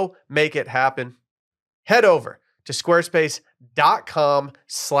 Go make it happen. Head over to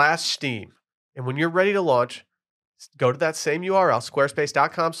squarespace.com/Steam. And when you're ready to launch, go to that same URL,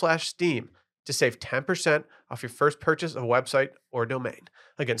 squarespace.com/Steam, to save 10% off your first purchase of a website or domain.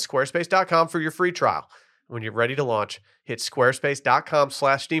 Again, squarespace.com for your free trial. When you're ready to launch, hit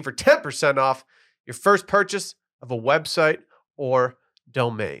squarespace.com/Steam for 10% off your first purchase of a website or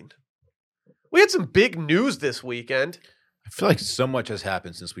domain. We had some big news this weekend. I feel like so much has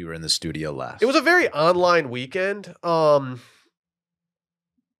happened since we were in the studio last. It was a very online weekend. The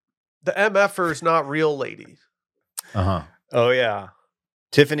MFers not real lady. Uh-huh. Oh, yeah.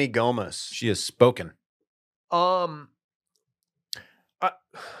 Tiffany Gomez. She has spoken.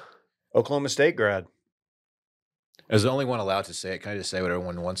 Oklahoma State grad. As the only one allowed to say it, can I just say what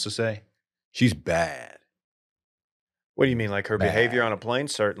everyone wants to say? She's bad. What do you mean, like her Bad. behavior on a plane?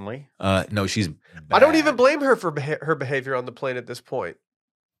 Certainly. No, she's bad. I don't even blame her for her behavior on the plane at this point.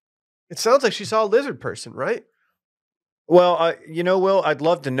 It sounds like she saw a lizard person, right? Well, Will, I'd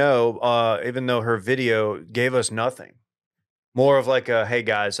love to know, even though her video gave us nothing. More of like a, hey,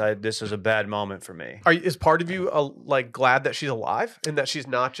 guys, this is a bad moment for me. Is part of you like glad that she's alive and that she's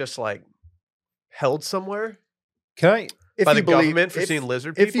not just like held somewhere Can I by the government for seeing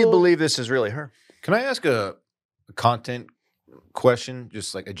lizard people? If you believe this is really her. Can I ask a content question,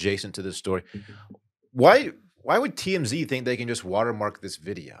 just like adjacent to this story? Why would TMZ think they can just watermark this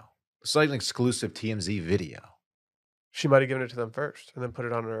video? It's like an exclusive TMZ video. She might have given it to them first and then put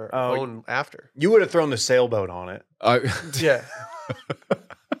it on her own after. You would have thrown the sailboat on it. Yeah.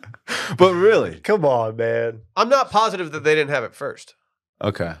 But really? Come on, man. I'm not positive that they didn't have it first.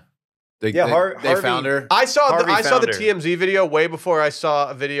 Okay. They Harvey found her. I saw the found her. TMZ video way before I saw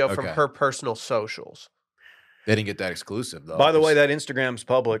a video from Okay. her personal socials. They didn't get that exclusive, though. By the way, that Instagram's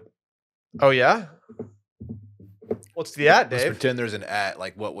public. Oh, yeah? What's the at, Let's Dave? pretend there's an at.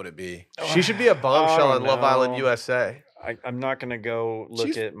 Like, what would it be? She should be a bombshell I on don't Love Island know. USA. I'm not going to go look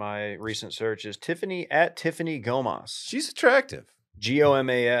She's- at my recent searches. Tiffany Gomez. She's attractive.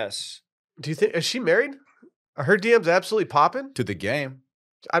 Gomas. Do you think, is she married? Are her DMs absolutely popping? To the game.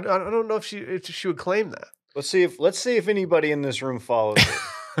 I don't know if she would claim that. Let's see if anybody in this room follows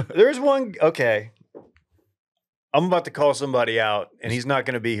it. There's one. Okay. I'm about to call somebody out, and he's not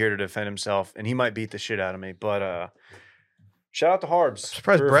going to be here to defend himself, and he might beat the shit out of me. But shout out to Harbs.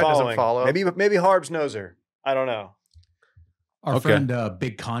 Surprised for Brett doesn't following. follow. Maybe Harbs knows her. I don't know. Our Okay. friend,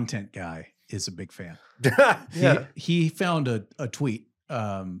 Big Content Guy, is a big fan. Yeah. He found a tweet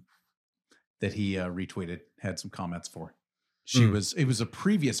that he retweeted, had some comments for. It was a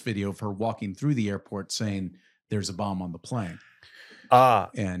previous video of her walking through the airport saying there's a bomb on the plane.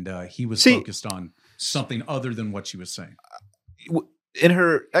 And he was focused on something other than what she was saying. In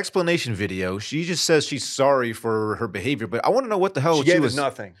her explanation video, she just says she's sorry for her behavior, but I want to know what the hell she gave us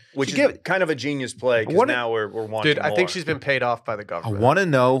nothing, which is kind of a genius play. Because now we're wanting Dude, I think more. she's been paid off by the I government. want to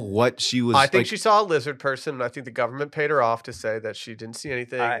know what she was. I think she saw a lizard person, and I think the government paid her off to say that she didn't see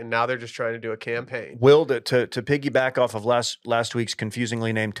anything, and now they're just trying to do a campaign. Will, to piggyback off of last week's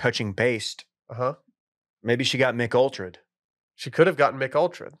confusingly named Touching Based, maybe she got Mick Ultra'd. She could have gotten Mick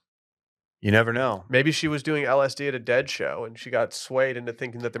Ultra'd. You never know. Maybe she was doing LSD at a Dead show, and she got swayed into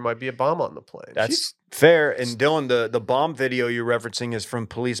thinking that there might be a bomb on the plane. That's fair. And Dylan, the bomb video you're referencing is from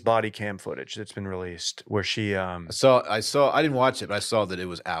police body cam footage that's been released, where she I saw. I didn't watch it, but I saw that it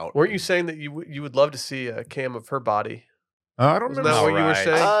was out. Weren't you saying that you would love to see a cam of her body? I don't Wasn't remember. that what you were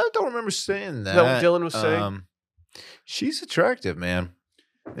saying? I don't remember saying that. Is that what Dylan was saying? She's attractive, man.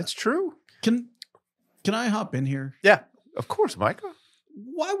 It's true. Can I hop in here? Yeah. Of course, Micah.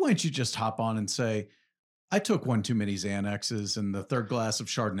 Why wouldn't you just hop on and say, I took one too many Xanaxes and the third glass of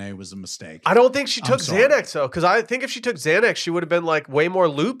Chardonnay was a mistake? I don't think she I'm took sorry. Xanax though, because I think if she took Xanax, she would have been like way more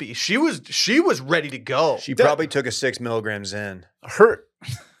loopy. She was ready to go. She probably took a 6 milligrams in. Her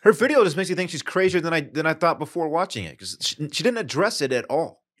video just makes you think she's crazier than I thought before watching it, because she didn't address it at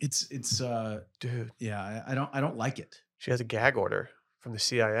all. It's Dude, yeah, I don't like it. she has a gag order from the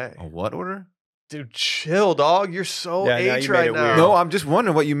CIA. A what order? Dude, chill, dog. You're so Yeah, now H you made right it now. weird. No, I'm just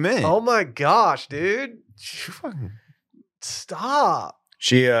wondering what you meant. Oh my gosh, dude. You fucking- Stop.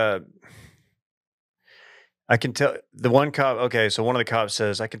 She, I I can tell the one cop. Okay, so one of the cops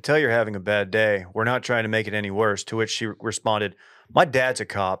says, "I can tell you're having a bad day. We're not trying to make it any worse." To which she responded, "My dad's a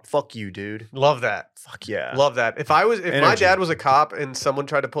cop. Fuck you, dude. Love that. Fuck yeah." Love that. If my Energy. dad was a cop and someone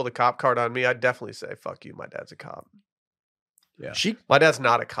tried to pull the cop card on me, I'd definitely say, "Fuck you, my dad's a cop." Yeah. She My dad's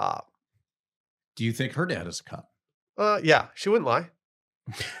not a cop. Do you think her dad is a cop? Yeah, she wouldn't lie.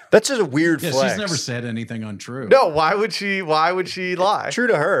 That's just a weird Yeah, flex. she's never said anything untrue. No, why would she lie? True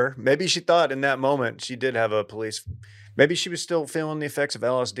to her. Maybe she thought in that moment she did have a police. Maybe she was still feeling the effects of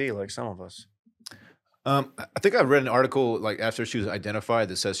LSD, like some of us. I think I read an article like after she was identified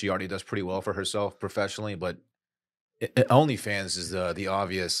that says she already does pretty well for herself professionally, but OnlyFans is the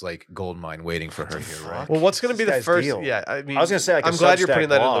obvious like gold mine waiting for her here, right? Well, what's going to be This the guy's first? deal. Yeah, I mean, I was gonna say, like, a I'm glad you're Substack putting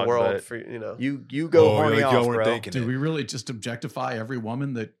that blog, into the world but for You go horny like off, y'all weren't bro. thinking Do it. we really just objectify every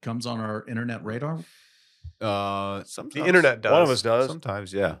woman that comes on our internet radar? Sometimes The internet does. One of us does.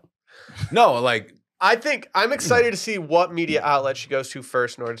 Sometimes, yeah. No, like I think I'm excited to see what media outlet she goes to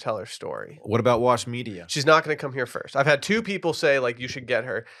first in order to tell her story. what about Wash Media? She's not going to come here first. I've had 2 people say like you should get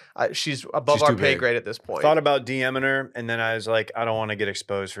her. She's above She's our too pay big. grade at this point. Thought about DMing her, and then I was like, I don't want to get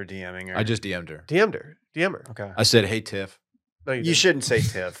exposed for DMing her. I just DM'd her. DM'd her. DM her. okay. I said, "Hey Tiff." No, you, You didn't. shouldn't say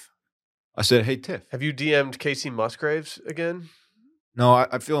Tiff. I said, "Hey Tiff." Have you DM'd Casey Musgraves again? No,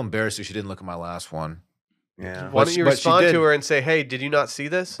 I feel embarrassed that she didn't look at my last one. Yeah. Why But don't she- you but she respond did. to her and say, "Hey, did you not see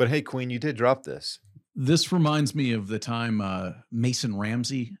this?" But hey, Queen, you did drop this. This reminds me of the time Mason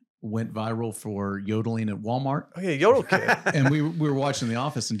Ramsey went viral for yodeling at Walmart. Oh yeah, Yodel Kid. And we were watching The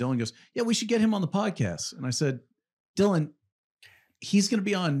Office, and Dylan goes, "Yeah, we should get him on the podcast." And I said, "Dylan, he's going to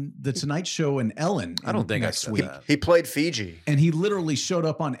be on the Tonight Show and Ellen. I don't think I next said week." that. He played Fiji. And he literally showed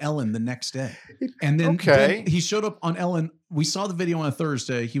up on Ellen the next day. And then, Okay. then he showed up on Ellen. We saw the video on a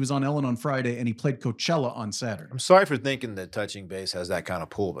Thursday. He was on Ellen on Friday, and he played Coachella on Saturday. I'm sorry for thinking that Touching Base has that kind of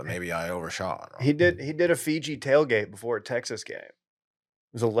pull, but maybe I overshot. He did a Fiji tailgate before a Texas game. It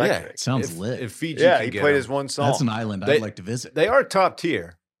was electric. Sounds if, lit. If Fiji, Yeah, can he get played him- his one song. That's an island They- I'd like to visit. They are top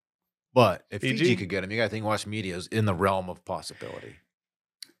tier, but if Fiji? Fiji could get him, you got to think Watch Media is in the realm of possibility.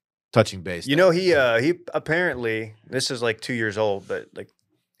 Touching Base, You know, he apparently, this is like 2 years old, but like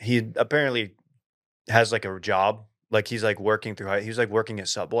he apparently has like a job. Like he's like working through. He was like working at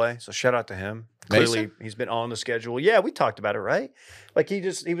Subway. So shout out to him. Clearly, Mason? he's been on the schedule. Yeah, we talked about it, right? Like he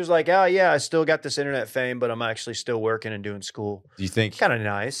was like, oh yeah, I still got this internet fame, but I'm actually still working and doing school. do you think? Kind of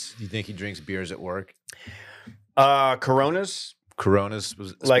nice. Do you think he drinks beers at work? Coronas, Coronas,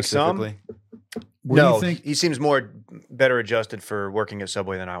 Like some? specifically? Where no, do you think? he seems better adjusted for working at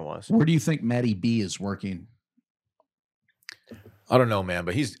Subway than I was. Where do you think Maddie B is working? I don't know, man,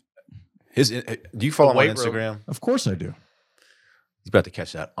 but he's his. Do you follow him on weight room. Instagram? Of course I do. He's about to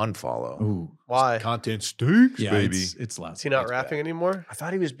catch that unfollow. Ooh, Why? Content stinks, yeah, baby. it's loud. Is he not It's rapping anymore? I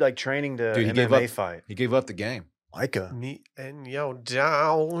thought he was like training to Dude, he gave MMA up- fight. He gave up the game. Micah. Me and yo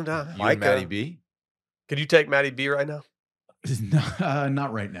down. You Micah. and Matty B. Could you take Matty B right now?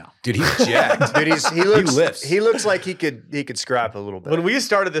 Not right now. Dude, he's jacked. Dude, lifts. he looks like he could scrap a little bit. When we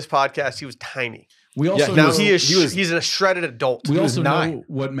started this podcast, he was tiny. We also he Now was- he's he was- a shredded adult. we he was also 9. know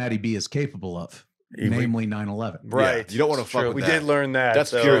what Maddie B is capable of, He- namely 9/11. right. You don't want to fuck with We that. did learn that. That's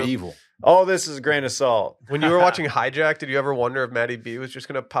so pure evil. All this is a grain of salt. When you were watching Hijack, did you ever wonder if Matty B was just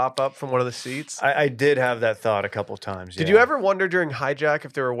going to pop up from one of the seats? I did have that thought a couple times. Did yeah. you ever wonder during Hijack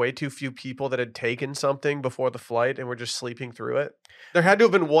if there were way too few people that had taken something before the flight and were just sleeping through it? There had to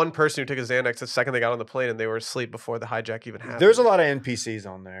have been one person who took a Xanax the second they got on the plane and they were asleep before the hijack even happened. There's a lot of NPCs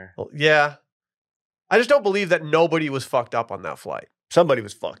on there. Well, yeah. I just don't believe that nobody was fucked up on that flight. Somebody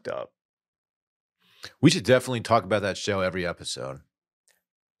was fucked up. We should definitely talk about that show every episode.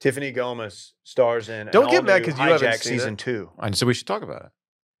 Tiffany Gomez stars in. Don't an get mad all-new 'cause you haven't Hijack seen season it. 2. I so we should talk about it. What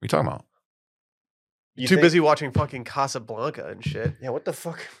are you talking about? You Too think- busy watching fucking Casablanca and shit. Yeah, what the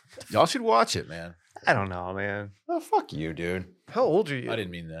fuck? Y'all should watch it, man. I don't know, man. Oh, fuck you, dude. How old are you? I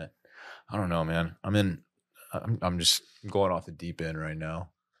didn't mean that. I don't know, man. I'm just going off the deep end right now.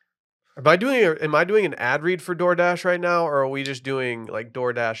 Am I doing an ad read for DoorDash right now, or are we just doing like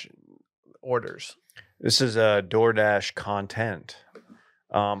DoorDash orders? This is a DoorDash content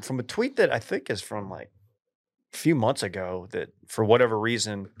from a tweet that I think is from like a few months ago that for whatever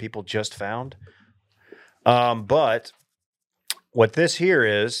reason people just found. But what this here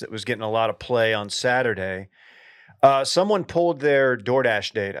is that was getting a lot of play on Saturday. Someone pulled their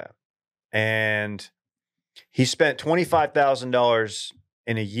DoorDash data and he spent $25,000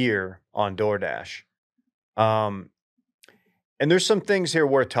 in a year on DoorDash. And there's some things here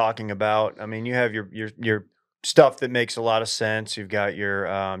worth talking about. I mean, you have your stuff that makes a lot of sense. You've got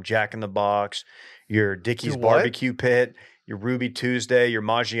your Jack in the Box, your Dickey's Your what? Barbecue Pit, your Ruby Tuesday, your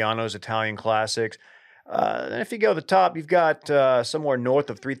Maggiano's Italian Classics. Then if you go to the top, you've got somewhere north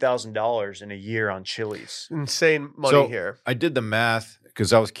of $3,000 in a year on Chili's. Insane money So here. I did the math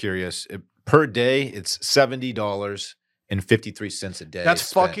because I was curious. Per day, it's $70.53 a day. That's is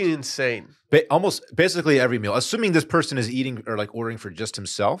spent. fucking insane. Almost basically every meal. Assuming this person is eating or like ordering for just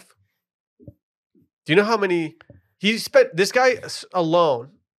himself. Do you know how many he spent? This guy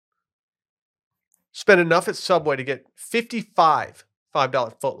alone spent enough at Subway to get 55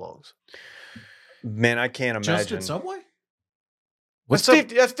 $5 footlongs. Man, I can't Just imagine. at Subway? That's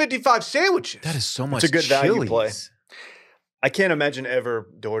 50, that's 55 sandwiches. That is so much. It's a good value Chili's. play. I can't imagine ever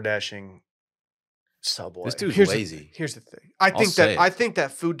door dashing Subway. This dude's Here's lazy. Here's the thing. I'll say it. I think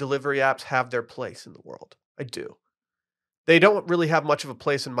that food delivery apps have their place in the world. I do. They don't really have much of a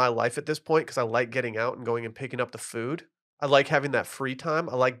place in my life at this point because I like getting out and going and picking up the food. I like having that free time.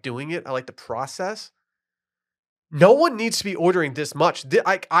 I like doing it. I like the process. No one needs to be ordering this much.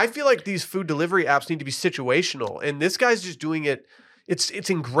 I feel like these food delivery apps need to be situational, and this guy's just doing it. It's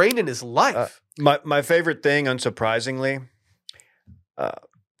ingrained in his life. My favorite thing, unsurprisingly,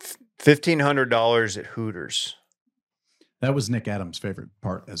 $1,500 at Hooters. That was Nick Adams' favorite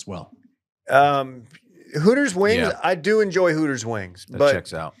part as well. Hooters wings. Yeah. I do enjoy Hooters wings, That but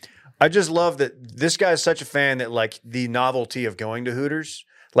checks out. I just love that this guy is such a fan that like the novelty of going to Hooters,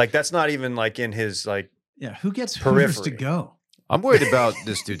 like that's not even like in his like. Yeah, who gets Hooters to Periphery. go? I'm worried about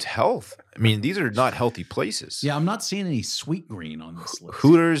this dude's health. I mean, these are not healthy places. Yeah, I'm not seeing any sweet green on this list.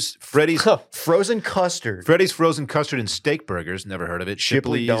 Hooters, Freddy's Frozen custard. Freddy's frozen custard and steak burgers. Never heard of it.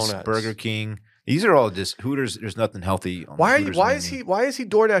 Shipley Shipley's, Donuts. Burger King. These are all just Hooters. There's nothing healthy. On Why the Hooters menu. why is he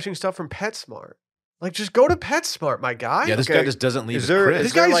door dashing stuff from PetSmart? Like, just go to PetSmart, my guy. Yeah, this Okay. guy just doesn't leave Is the there- crib. This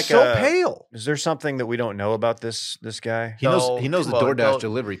is there guy's like so a- pale. Is there something that we don't know about this guy? He knows. No, He knows the come on, DoorDash don't-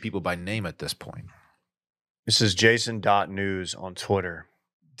 delivery people by name at this point. This is Jason.news on Twitter.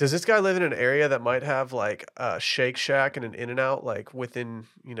 Does this guy live in an area that might have like a Shake Shack and an In-N-Out like within,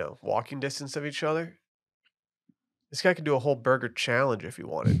 walking distance of each other? This guy could do a whole burger challenge if he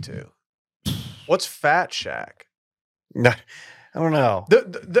wanted to. What's Fat Shack? I don't know.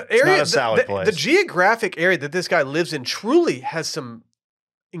 The area, not a salad the place. geographic area that this guy lives in truly has some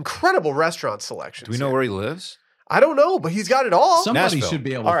incredible restaurant selections. Do we know here. where he lives? I don't know, but he's got it all. Somebody Nashville. should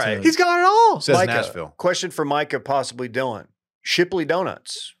be able All right. to. He's got it all. Says Micah, Nashville. question for Micah, possibly Dylan. Shipley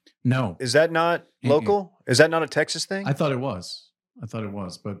Donuts. No, Is that not local? Is that not a Texas thing? I thought it was.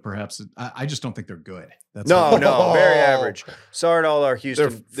 But perhaps I just don't think they're good. That's No, all. no, very average. Sorry to all our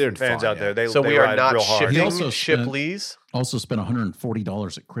Houston They're fans fine, out there. yeah. They So they we are ride not real hard. He shipping also spent- Shipley's. Also spent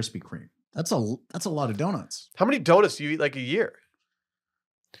 $140 at Krispy Kreme. That's a lot of donuts. How many donuts do you eat like a year?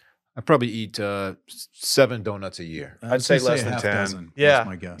 I probably eat 7 donuts a year. I was say gonna less a than half 10. dozen, Yeah. that's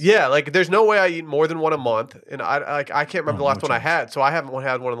my guess. Yeah, like there's no way I eat more than one a month, and I can't remember the Oh, last no one I chance. had, so I haven't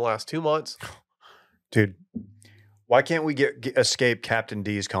had one in the last 2 months. Dude, why can't we escape Captain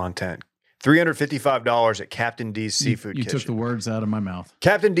D's content? $355 at Captain D's Seafood You Kitchen. took the words out of my mouth.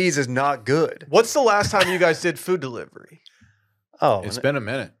 Captain D's is not good. What's the last time you guys did food delivery? Oh, It's in been a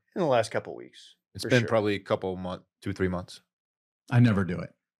minute. the last couple of weeks. It's for been sure. probably a couple months, 2-3 months. I never do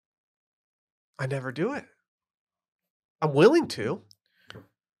it. I never do it. I'm willing to.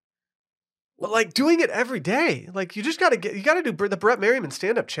 Well, like doing it every day. Like you got to do the Brett Merriman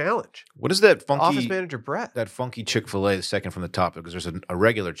stand-up challenge. What is that Office funky? manager Brett. That funky Chick-fil-A, the second from the top, because there's a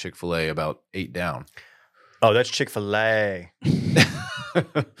regular Chick-fil-A about 8 down. Oh, that's Chick-fil-A.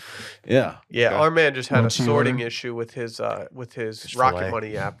 Yeah. Yeah, Okay. our man just had What's a the sorting order? issue with his Chick-fil-A. Rocket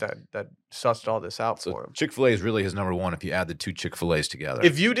Money app that sussed all this out So for him. Chick-fil-A is really his number one if you add the 2 Chick-fil-A's together.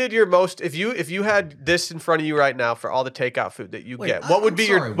 If you did your most, if you had this in front of you right now for all the takeout food that you Wait, get, what would I'm be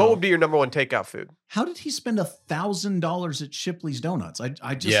sorry, what Will. would be your number one takeout food? How did he spend $1,000 at Shipley's Donuts? I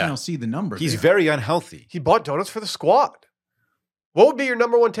just Yeah. now see the number. He's there. very unhealthy. He bought donuts for the squad. What would be your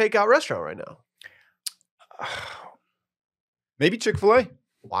number one takeout restaurant right now? Maybe Chick-fil-A.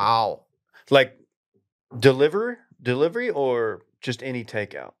 Wow. Like delivery or just any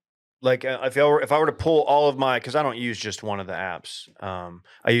takeout? Like if I were to pull all of my, because I don't use just one of the apps.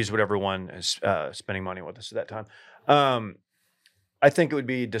 I use whatever one is spending money with us at that time. I think it would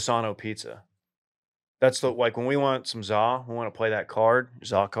be Desano Pizza. That's like when we want some ZA, we want to play that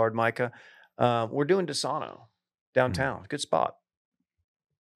ZA card, Micah. We're doing Desano downtown. Good spot.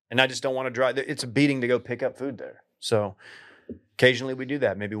 And I just don't want to drive. It's a beating to go pick up food there. So occasionally we do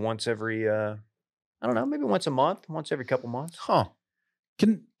that. Maybe once every, I don't know, maybe once a month, once every couple months. Huh.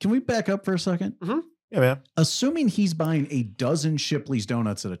 Can we back up for a second? Yeah, man. Assuming he's buying a dozen Shipley's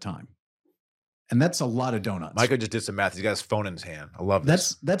donuts at a time, and that's a lot of donuts. Micah just did some math. He's got his phone in his hand. I love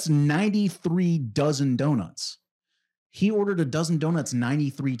this. That's 93 dozen donuts. He ordered a dozen donuts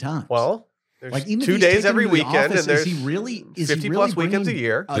 93 times. Well, There's Like even if 2 he's days taking every them to the weekend, office, and there's is he really 50 plus weekends a bringing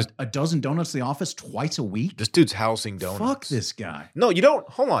year. A dozen donuts to the office twice a week. This dude's housing donuts. Fuck this guy. No, you don't.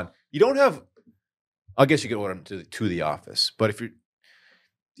 Hold on. You don't have. I guess you could order them to the office, but if you're,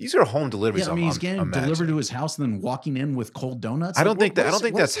 these are home deliveries. Yeah, I mean, he's I'm getting imagining. delivered to his house and then walking in with cold donuts. I don't Like, think that. I what don't is-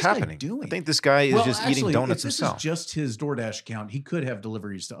 think what is that's this guy happening. doing? I think this guy is just eating actually, donuts if this himself. is just his DoorDash account, he could have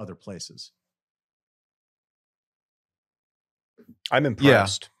deliveries to other places. I'm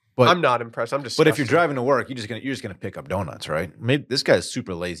impressed. But I'm not impressed. I'm just. But if you're driving to work, you're just gonna pick up donuts, right? Maybe this guy's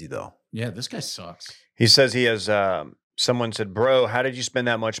super lazy though. Yeah, this guy sucks. He says he has. Someone said, "Bro, how did you spend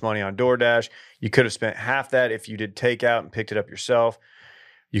that much money on DoorDash? You could have spent half that if you did takeout and picked it up yourself.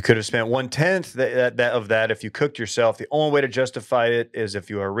 You could have spent 1/10 of that if you cooked yourself. The only way to justify it is if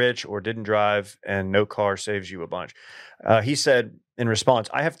you are rich or didn't drive, and no car saves you a bunch." He said in response,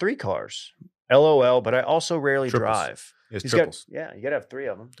 "I have 3 cars. LOL, but I also rarely Triples. drive." It's He's triples. got, you got to have 3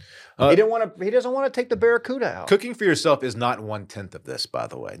 of them. Uh, He doesn't want to take the Barracuda out. Cooking for yourself is not 1/10 of this, by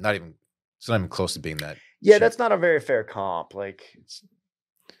the way. It's not even close to being that. Yeah, shit. that's not a very fair comp.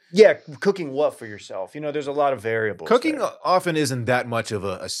 Cooking what for yourself? There's a lot of variables. Cooking there. often isn't that much of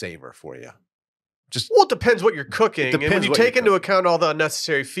a saver for you. Well, it depends what you're cooking, and when depends you what take you're into account all the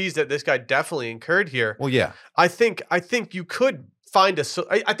unnecessary fees that this guy definitely incurred here, Well, yeah. I think you could find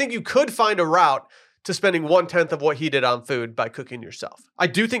I think you could find a route to spending 1/10 of what he did on food by cooking yourself. I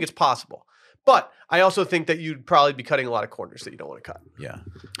do think it's possible, but I also think that you'd probably be cutting a lot of corners that you don't want to cut. Yeah.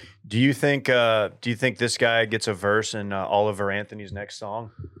 Do you think this guy gets a verse in Oliver Anthony's next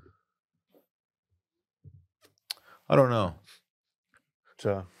song? I don't know.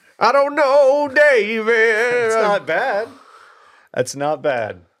 So I don't know, David. it's not bad. That's not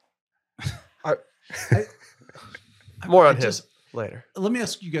bad. More on I him just- later. Let me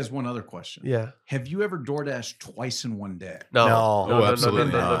ask you guys one other question. Yeah. Have you ever DoorDashed twice in one day? No. No.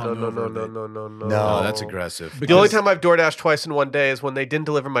 absolutely no, not. no. No. Oh, that's aggressive. The only time I've DoorDashed twice in one day is when they didn't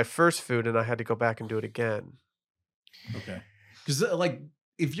deliver my first food and I had to go back and do it again. Okay. Because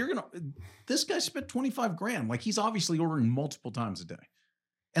if you're gonna, this guy spent 25 grand. Like he's obviously ordering multiple times a day.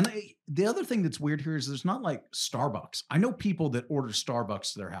 And the other thing that's weird here is there's not like Starbucks. I know people that order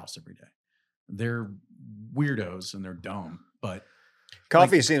Starbucks to their house every day. They're weirdos and they're dumb. But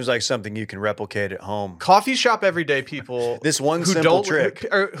Coffee seems like something you can replicate at home. Coffee shop everyday people This one who simple don't trick.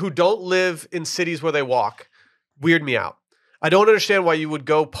 who don't live in cities where they walk weird me out. I don't understand why you would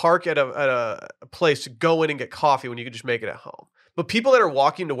go park at a place to go in and get coffee when you could just make it at home. But people that are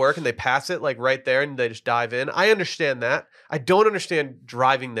walking to work and they pass it like right there and they just dive in, I understand that. I don't understand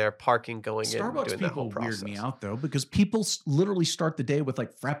driving there, parking, going in, and Starbucks doing that whole people process. weird me out though, because people literally start the day with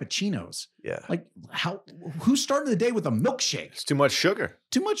like frappuccinos. Yeah. Like who started the day with a milkshake? It's too much sugar.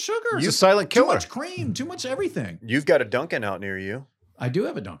 Too much sugar. It's a silent Too killer. much cream. Too much everything. You've got a Dunkin' out near you. I do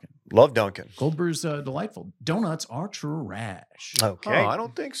have a Dunkin'. Love Dunkin'. Cold brew's delightful. Donuts are trash. Okay. Oh, I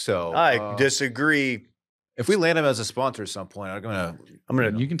don't think so. I disagree. If we land him as a sponsor at some point, I'm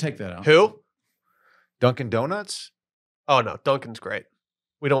gonna You can take that out. Who? Dunkin' Donuts. Oh no, Dunkin's great.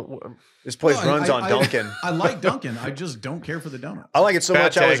 We don't. This place No, runs on Dunkin'. I like Dunkin'. I just don't care for the donuts. I like it so Bad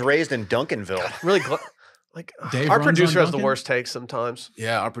much I was take. raised in Duncanville. Really, Dave our runs producer on has the Dunkin'? worst takes sometimes.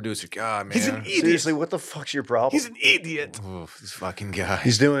 Yeah, our producer. God, man. He's an idiot. Seriously, what the fuck's your problem? He's an idiot. Oof, this fucking guy.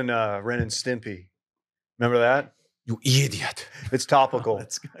 He's doing Ren and Stimpy. Remember that? You idiot. It's topical.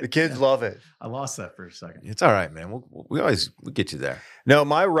 That's good. The kids love it. I lost that for a second. It's all right, man. We'll get you there. No,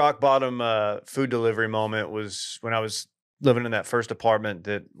 my rock bottom food delivery moment was when I was living in that first apartment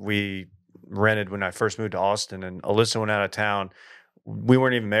that we rented when I first moved to Austin, and Alyssa went out of town. We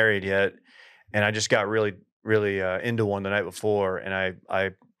weren't even married yet, and I just got really, really into one the night before, and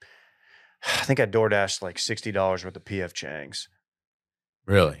I think I DoorDashed like $60 worth of PF Chang's,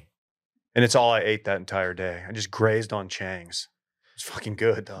 Really? and it's all I ate that entire day. I just grazed on Chang's. It's fucking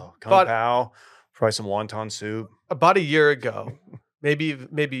good though. Kung But- Pao, probably some wonton soup. About a year ago, maybe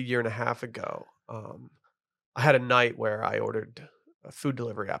a year and a half ago, I had a night where I ordered a food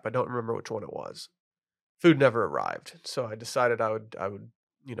delivery app. I don't remember which one it was. Food never arrived, so I decided I would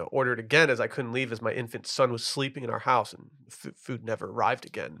order it again, as I couldn't leave as my infant son was sleeping in our house, and food never arrived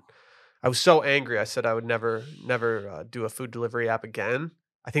again. I was so angry. I said I would never do a food delivery app again.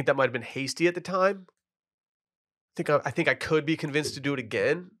 I think that might have been hasty at the time. I think I could be convinced to do it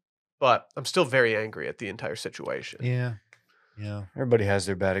again, but I'm still very angry at the entire situation. Yeah. Yeah. Everybody has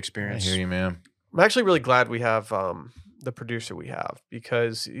their bad I experience. hear you, man. I'm actually really glad we have the producer we have,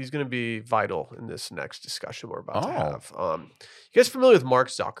 because he's going to be vital in this next discussion we're about to Oh. have. You guys familiar with Mark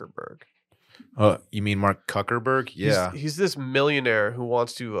Zuckerberg? You mean Mark Zuckerberg? Yeah. He's this millionaire who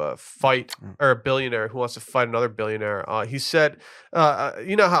wants to fight, or a billionaire who wants to fight another billionaire. He said,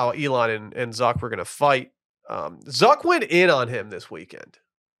 you know how Elon and Zuck were going to fight. Zuck went in on him this weekend.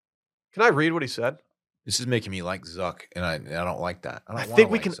 Can I read what he said? This is making me like Zuck, and I don't like that. I think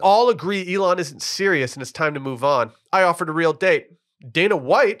we can all agree Elon isn't serious and it's time to move on. I offered a real date. Dana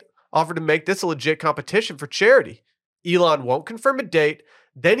White offered to make this a legit competition for charity. Elon won't confirm a date.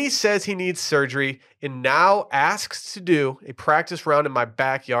 Then he says he needs surgery and now asks to do a practice round in my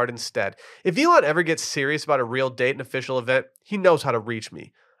backyard instead. If Elon ever gets serious about a real date and official event, he knows how to reach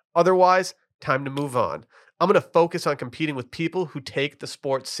me. Otherwise, time to move on. I'm going to focus on competing with people who take the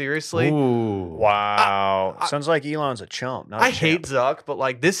sport seriously. Ooh, wow. Sounds like Elon's a chump. Not a champ. Hate Zuck, but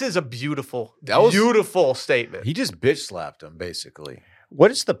like this is a beautiful statement. He just bitch slapped him, basically. What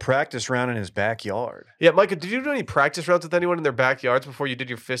is the practice round in his backyard? Yeah, Micah, did you do any practice rounds with anyone in their backyards before you did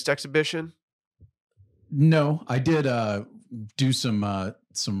your fist exhibition? No, I did do some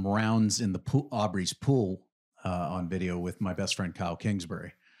rounds in the pool, Aubrey's pool on video with my best friend Kyle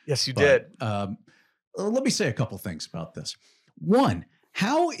Kingsbury. Yes, you did. Let me say a couple things about this. One,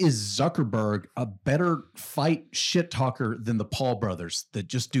 how is Zuckerberg a better fight shit talker than the Paul brothers that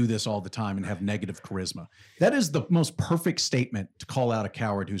just do this all the time and have negative charisma? That is the most perfect statement to call out a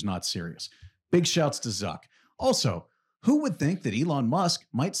coward who's not serious. Big shouts to Zuck. Also, who would think that Elon Musk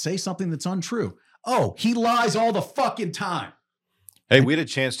might say something that's untrue? Oh, he lies all the fucking time. Hey, we had a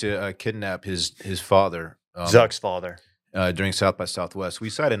chance to kidnap his father. Zuck's father. During South by Southwest. We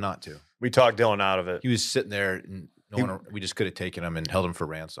decided not to. We talked Dylan out of it. He was sitting there, and we just could have taken him and held him for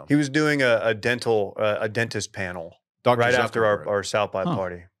ransom. He was doing a dentist panel right after our South by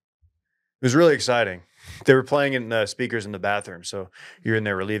party. It was really exciting. They were playing in speakers in the bathroom, so you're in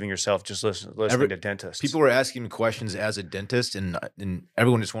there relieving yourself just listening to dentists. People were asking questions as a dentist, and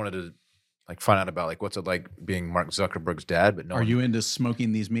everyone just wanted to find out about what's it like being Mark Zuckerberg's dad. But you into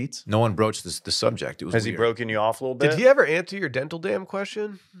smoking these meats? No one broached the subject. It was Has weird. he broken you off a little bit? Did he ever answer your dental dam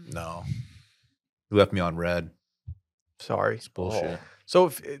question? No, he left me on red. Sorry, it's bullshit. So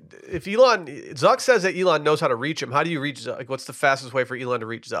if Zuck says that Elon knows how to reach him, how do you reach Zuck? What's the fastest way for Elon to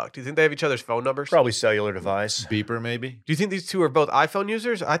reach Zuck? Do you think they have each other's phone numbers? Probably cellular device. Beeper, maybe. Do you think these two are both iPhone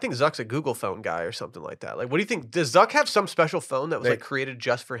users? I think Zuck's a Google phone guy or something like that. What do you think? Does Zuck have some special phone that was created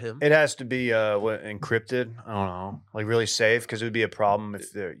just for him? It has to be encrypted. I don't know, really safe, because it would be a problem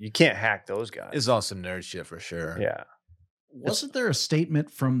if you can't hack those guys. It's all some nerd shit for sure. Yeah. Wasn't there a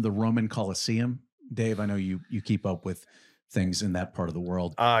statement from the Roman Colosseum, Dave? I know you keep up with things in that part of the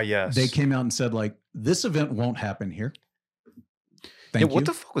world. Yes. They came out and said, this event won't happen here. Thank you. What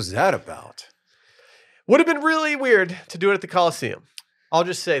the fuck was that about? Would have been really weird to do it at the Coliseum. I'll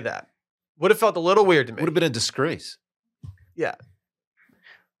just say that. Would have felt a little weird to me. Would have been a disgrace. Yeah.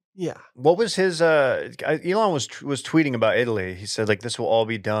 Yeah. What was his Elon was tweeting about Italy. He said this will all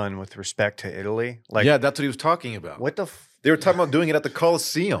be done with respect to Italy. Yeah, that's what he was talking about. What the they were talking about doing it at the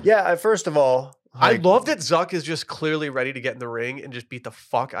Coliseum. Yeah, first of all, I love that Zuck is just clearly ready to get in the ring and just beat the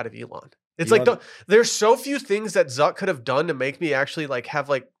fuck out of Elon. It's there's so few things that Zuck could have done to make me actually have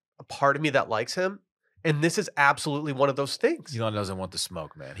a part of me that likes him. And this is absolutely one of those things. Elon doesn't want the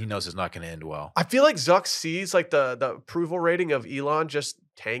smoke, man. He knows it's not going to end well. I feel like Zuck sees the approval rating of Elon just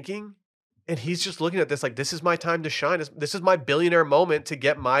tanking. And he's just looking at this this is my time to shine. This is my billionaire moment to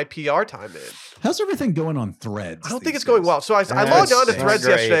get my PR time in. How's everything going on Threads? I don't think it's going well. So I logged on to Threads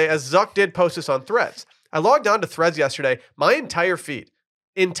yesterday, as Zuck did post this on Threads. I logged on to Threads yesterday. My entire feed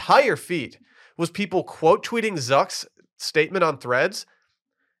was people quote tweeting Zuck's statement on Threads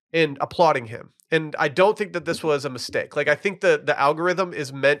and applauding him. And I don't think that this was a mistake. I think the algorithm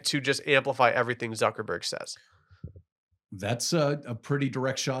is meant to just amplify everything Zuckerberg says. That's a pretty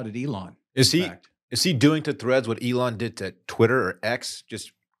direct shot at Elon. Is he doing to Threads what Elon did to Twitter or X,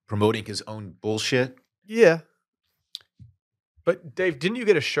 just promoting his own bullshit? Yeah. But Dave, didn't you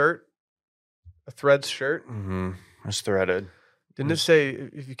get a shirt? A Threads shirt? Mm-hmm. It's threaded. Didn't it say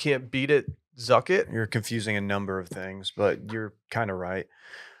if you can't beat it, Zuck it? You're confusing a number of things, but you're kind of right.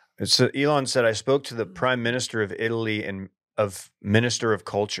 Elon said, I spoke to the Prime Minister of Italy and of Minister of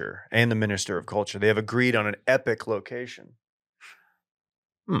Culture and the Minister of Culture. They have agreed on an epic location.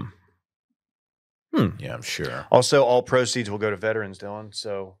 Yeah, I'm sure. Also, all proceeds will go to veterans, Dylan.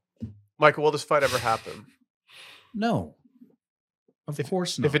 So, Michael, will this fight ever happen? No. Of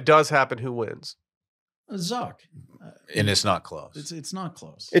course not. If it does happen, who wins? Zuck. And it's not close. It's not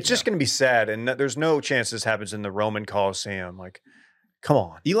close. It's just going to be sad, and there's no chance this happens in the Roman Colosseum. Come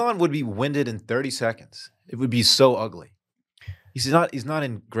on. Elon would be winded in 30 seconds. It would be so ugly. He's not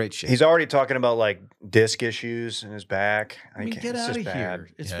in great shape. He's already talking about disc issues in his back. Get out of here.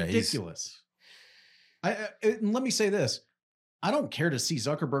 It's ridiculous. And let me say this. I don't care to see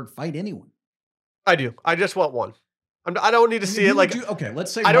Zuckerberg fight anyone. I do. I just want one. I don't need to see it like. Okay,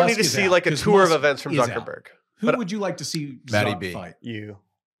 let's say I don't Musk need to is see out, like a 'cause tour of Musk events from is out. Zuckerberg. Who But- would you like to see Matty Zuck B. fight? You.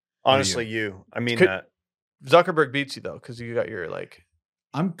 Honestly, you. I mean Could- that. Zuckerberg beats you though, because you got your like.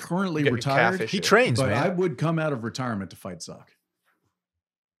 I'm currently You got your retired, calf He issue. trains, but man. I would come out of retirement to fight Zuck.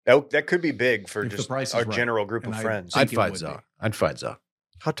 That could be big for If the just price is our right. general group And of I- friends. think I'd it fight would be. Zuck. I'd fight Zuck.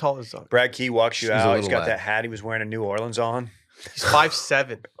 How tall is Zuck? Brad Key walks you He's a out. He's little got that lad. hat he was wearing in New Orleans on. He's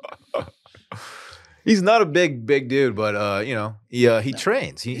 5'7". He's not a big dude, but he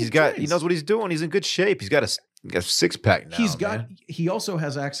trains. He trains. knows what he's doing. He's in good shape. He's got a six pack now. man. He also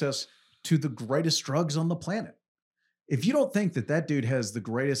has access to the greatest drugs on the planet. If you don't think that dude has the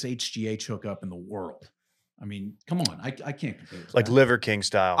greatest HGH hookup in the world, I mean, come on, I can't compare. with Like that. Liver King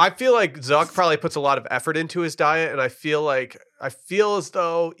style. I feel like Zuck probably puts a lot of effort into his diet, and I feel as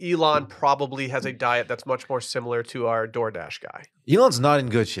though Elon probably has a diet that's much more similar to our DoorDash guy. Elon's not in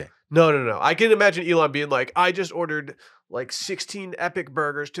good shape. No. I can imagine Elon being like, I just ordered like 16 epic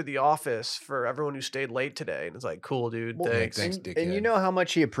burgers to the office for everyone who stayed late today. And it's like, cool, dude. Well, Thanks. thanks. and you know how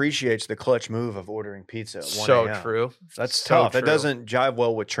much he appreciates the clutch move of ordering pizza at 1 So a.m. true. That's So tough. That true. doesn't jive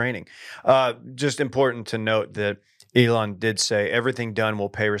well with training. Just important to note that Elon did say everything done will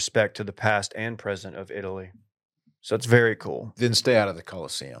pay respect to the past and present of Italy. So it's very cool. Then stay out of the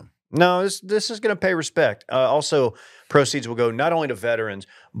Coliseum. No, this is going to pay respect. Also, proceeds will go not only to veterans,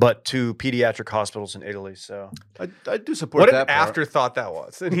 but to pediatric hospitals in Italy. So I do support What an that. part. afterthought that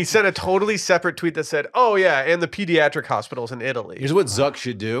was. And he sent a totally separate tweet that said, oh, yeah, and the pediatric hospitals in Italy. Here's what Zuck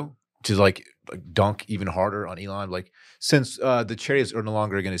should do to like dunk even harder on Elon. Like, since the charities are no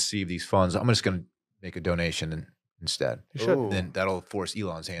longer going to receive these funds, I'm just going to make a donation instead. You should. Ooh. Then that'll force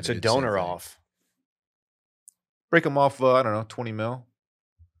Elon's hand. it's to a do the same donor thing. off. Break them off. I don't know, 20 mil.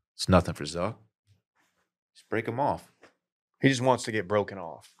 It's nothing for Zuck. Just break them off. He just wants to get broken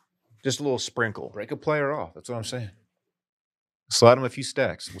off. Just a little sprinkle. Break a player off. That's what I'm saying. Slide him a few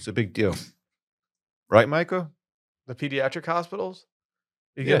stacks. What's the big deal? Right, Micah? The pediatric hospitals?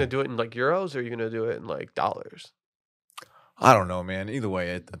 Are you Yeah. going to do it in like euros or are you going to do it in like dollars? I don't know, man. Either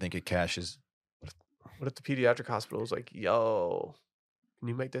way, I think it cashes. What if the pediatric hospital is like, yo, can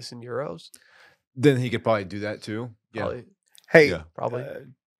you make this in euros? Then he could probably do that too. Yeah. Probably. Hey, Yeah. Probably.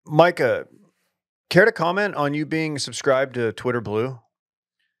 Micah, care to comment on you being subscribed to Twitter Blue?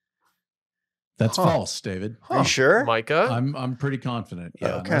 That's Huh. false, David. Are you sure? Micah? I'm pretty confident.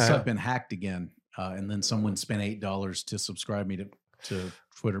 Yeah, Okay. unless I've been hacked again, and then someone spent $8 to subscribe me to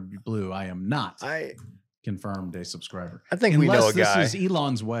Twitter Blue. I am not I confirmed a subscriber. think we know Unless a guy. this is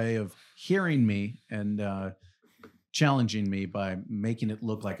Elon's way of hearing me and challenging me by making it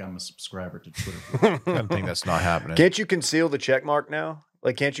look like I'm a subscriber to Twitter Blue. I think that's not happening. Can't you conceal the check mark now?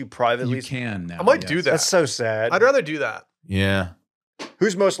 Like, can't you privately? You can now. I might do yes. that. That's so sad. I'd rather do that. Yeah.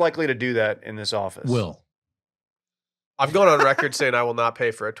 Who's most likely to do that in this office? Will. I'm going on record saying I will not pay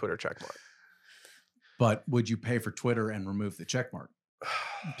for a Twitter checkmark. But would you pay for Twitter and remove the check mark?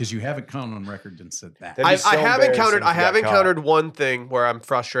 Because you haven't gone on record and said that. That'd be so I have embarrassing encountered if you got caught. one thing where I'm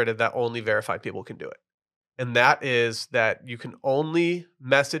frustrated that only verified people can do it. And that is that you can only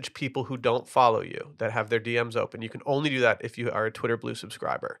message people who don't follow you, that have their DMs open. You can only do that if you are a Twitter Blue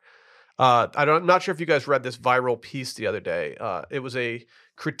subscriber. I'm not sure if you guys read this viral piece the other day. It was a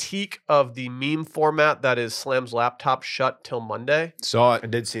critique of the meme format that is Slam's laptop shut till Monday. Saw I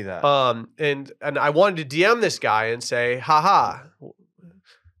it. did see that. And I wanted to DM this guy and say, haha,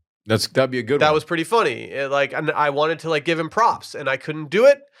 That'd be a good that one. was pretty funny. And I wanted to like give him props and I couldn't do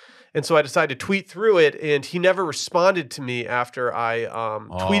it. And so I decided to tweet through it and he never responded to me after I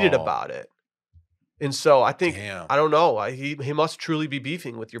tweeted Oh. about it. And so I think, Damn. I don't know, he must truly be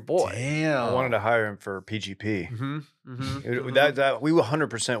beefing with your boy. Damn. I wanted to hire him for PGP. Mm-hmm, mm-hmm, It- mhm. That we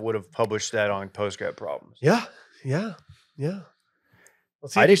 100% would have published that on Postgrad Problems. Yeah.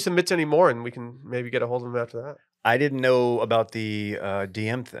 Let's see if he submits any more and we can maybe get a hold of him after that. I didn't know about the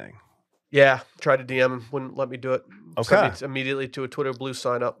DM thing. Yeah, tried to DM him, wouldn't let me do it. Okay. Sent me immediately to a Twitter Blue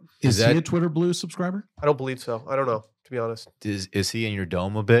sign up. Is that- he a Twitter Blue subscriber? I don't believe so. I don't know, to be honest. Is he in your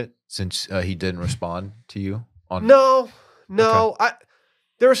dome a bit since he didn't respond to you? On No.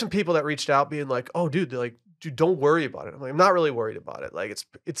 There were some people that reached out being like, "Oh, dude, don't worry about it." I'm like, I'm not really worried about it. Like,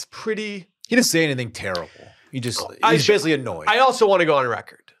 it's pretty. He didn't say anything terrible. He's I- basically annoyed. I also want to go on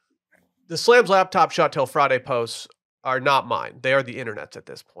record. The Slams laptop shot till Friday posts are not mine. They are the internet's at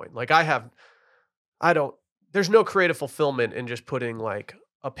this point. Like, there's no creative fulfillment in just putting like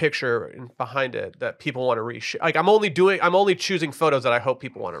a picture behind it that people want to reshare. Like, I'm only choosing photos that I hope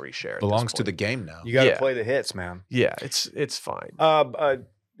people want to reshare. Belongs to the game now. You got to Yeah. play the hits, man. Yeah, it's fine.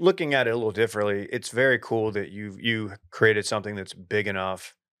 looking at it a little differently, it's very cool that you created something that's big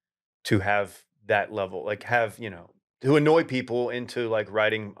enough to have that level, like to annoy people into like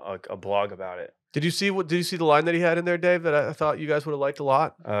writing a blog about it. Did you see the line that he had in there, Dave, that I thought you guys would have liked a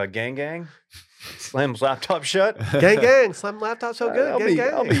lot? Gang, slams laptop shut. Gang, slam laptop so good.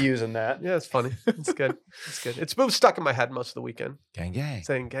 I'll be using that. Yeah, it's funny. It's good. It's good. It's been stuck in my head most of the weekend. Gang.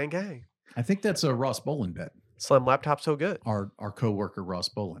 Saying gang. I think that's a Ross Bolin bet. Slam laptop so good. Our coworker Ross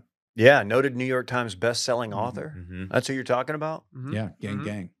Bolin. Yeah, noted New York Times best-selling author. Mm-hmm. That's who you're talking about? Mhm. Yeah,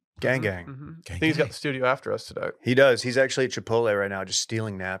 gang. Gang. Mm-hmm. I think he's got the studio after us today. He does. He's actually at Chipotle right now just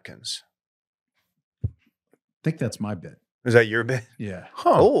stealing napkins. I think that's my bit. Is that your bit? Yeah.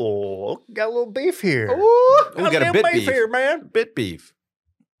 Huh. Oh, got a little beef here. Oh, we got a Goddamn bit beef here, man. Bit beef.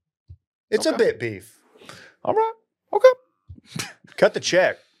 It's a bit beef. All right. Okay. Cut the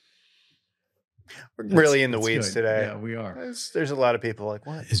check. We're really in the That's weeds good. today. Yeah, we are. There's a lot of people like,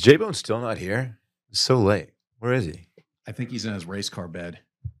 what? Is J-Bone still not here? It's so late. Where is he? I think he's in his race car bed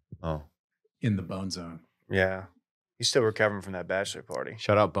Oh, in the bone zone. Yeah. He's still recovering from that bachelor party.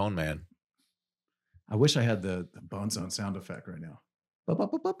 shout out Bone Man. I wish I had the bone zone sound effect right now.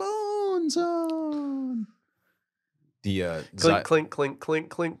 Bone zone. The Clink, clink, clink,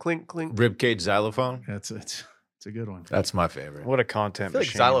 clink, clink, clink. ribcage xylophone. It's a good one. That's my favorite. What a I content feel like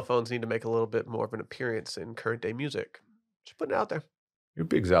machine. xylophones need to make a little bit more of an appearance in current day music. Just putting it out there. You're a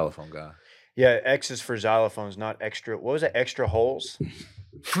big xylophone guy. Yeah, X is for xylophones, not extra. What was it? Extra holes?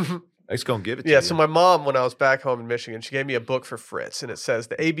 X gonna give it to Yeah, you. so my mom, when I was back home in Michigan, she gave me a book for Fritz, and it says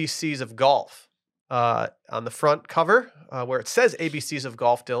the ABCs of golf. On the front cover, where it says ABCs of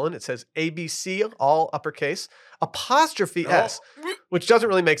golf, Dylan, it says ABC, all uppercase, apostrophe S, which doesn't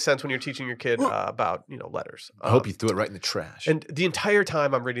really make sense when you're teaching your kid about letters. I hope you threw it right in the trash. And the entire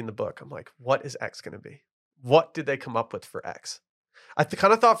time I'm reading the book, I'm like, what is X going to be? What did they come up with for X? I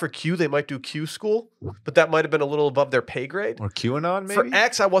kind of thought for Q they might do Q school, but that might have been a little above their pay grade. or QAnon, maybe? For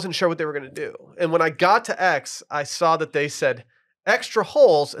X, I wasn't sure what they were going to do. And when I got to X, I saw that they said extra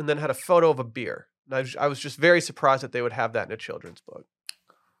holes and then had a photo of a beer. And I was just very surprised that they would have that in a children's book.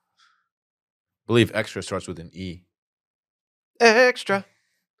 I believe extra starts with an E. Extra.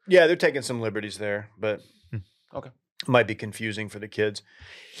 Yeah, they're taking some liberties there, but Okay. might be confusing for the kids.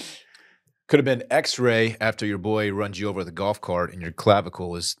 Could have been X-ray after your boy runs you over with a golf cart and your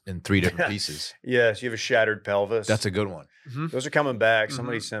clavicle is in 3 different pieces. Yes, you have a shattered pelvis. That's a good one. Those are coming back.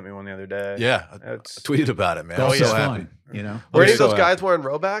 Somebody sent me one the other day. Yeah, I That's tweeted about it, man. Golf I'm is so happy. fun, you know. Were I'm any of so those guys happy. wearing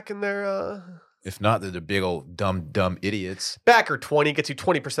Roback in their If not, they're the big old dumb idiots. Backer 20 gets you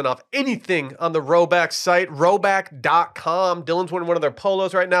 20% off anything on the Roback site, roback.com. Dylan's wearing one of their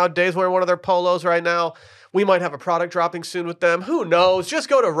polos right now. Dave's wearing one of their polos right now. We might have a product dropping soon with them. Who knows? Just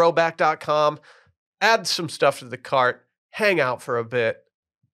go to roback.com, add some stuff to the cart, hang out for a bit,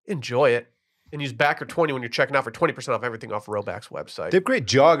 enjoy it, and use Backer 20 when you're checking out for 20% off everything off Roback's website. They have great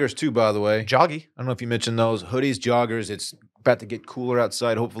joggers too, by the way. Joggy. I don't know if you mentioned those. Hoodies, joggers. It's about to get cooler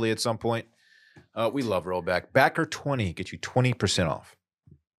outside, hopefully at some point. We love Rollback. Backer 20 get you 20% off.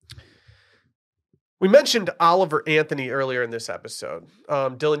 We mentioned Oliver Anthony earlier in this episode.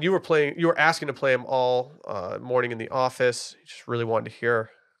 Dylan, you were asking to play him all morning in the office. You just really wanted to hear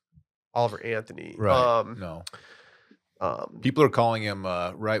Oliver Anthony. Right. No. People are calling him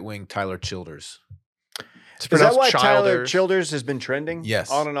right-wing Tyler Childers. It's Is that pronounced why Tyler Childers. Childers has been trending? Yes.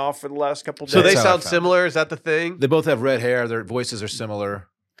 On and off for the last couple days. So they That's how I sound found similar? Is that the thing? They both have red hair. Their voices are similar.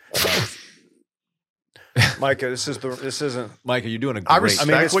 Micah, this isn't. Micah, you're doing a I great.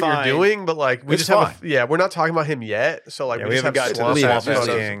 respect it's what fine. you're doing, but like we It's just have we're not talking about him yet. So like Yeah, we we just haven't have got to swamp the ass swamp ass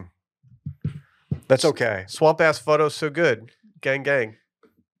photos. gang. That's okay. Swamp ass photos so good. Gang gang.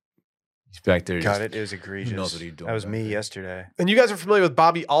 He's back there. God, just- it is egregious. knows what he's doing That was back me there. yesterday. And you guys are familiar with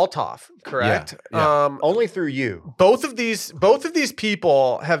Bobby Altoff, correct? Yeah. Only through you. Both of these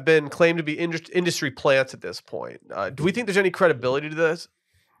people have been claimed to be industry plants at this point. Do we think there's any credibility to this?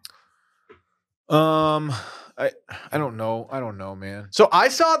 I don't know. I don't know, man. So I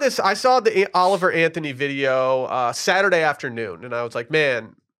saw the Oliver Anthony video Saturday afternoon, and I was like,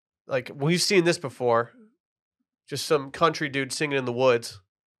 man, like we've seen this before. Just some country dude singing in the woods.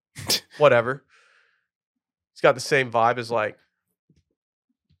 Whatever. He's got the same vibe as like,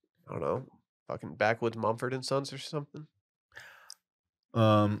 I don't know, fucking Backwoods Mumford and Sons or something.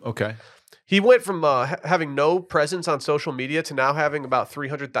 Okay. He went from having no presence on social media to now having about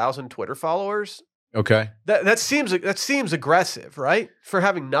 300,000 Twitter followers. Okay. That seems aggressive, right? For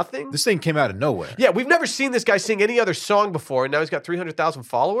having nothing. This thing came out of nowhere. Yeah, we've never seen this guy sing any other song before, and now he's got 300,000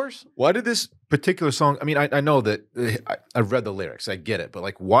 followers. Why did this particular song? I mean, I know that I've read the lyrics. I get it, but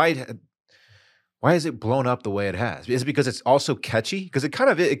like, why Why is it blown up the way it has? Is it because it's also catchy? Because it kind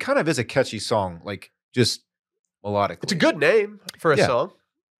of is a catchy song, like just melodically. It's a good name for a song.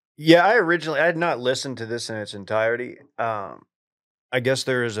 Yeah, I had not listened to this in its entirety. I guess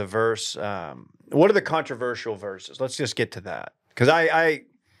there is a verse. What are the controversial verses? Let's just get to that because I've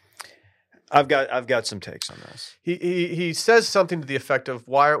got some takes on this. He says something to the effect of,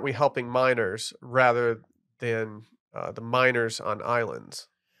 "Why aren't we helping miners rather than the miners on islands?"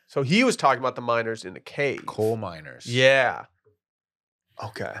 So he was talking about the miners in the cave, coal miners. Yeah.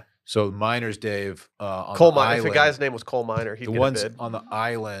 Okay. So miners, Dave. On Coal the miner. island, If a guy's name was Coal Miner, he'd the get ones a bid. on the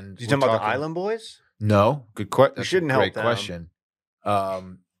island. You we're talking about the Island Boys? No, good question. You shouldn't help Great them. question.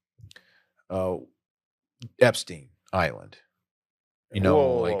 Epstein Island. You know,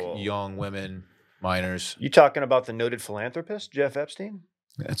 Whoa. young women, miners. You talking about the noted philanthropist Jeff Epstein?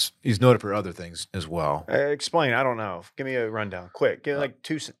 He's noted for other things as well. Explain. I don't know. Give me a rundown, quick. Give me like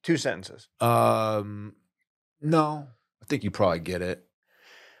two sentences. No, I think you probably get it.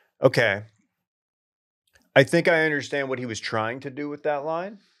 Okay. I think I understand what he was trying to do with that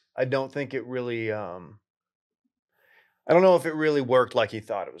line. I don't think it really. I don't know if it really worked like he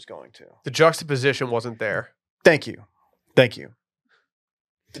thought it was going to. The juxtaposition wasn't there. Thank you.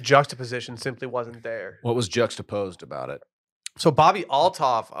 The juxtaposition simply wasn't there. What was juxtaposed about it? So Bobby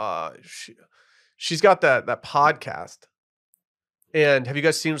Altoff, she's got that podcast. And have you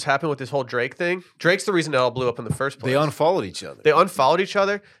guys seen what's happened with this whole Drake thing? Drake's the reason it all blew up in the first place. They unfollowed each other. They unfollowed each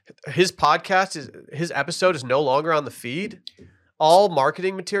other. His episode is no longer on the feed. All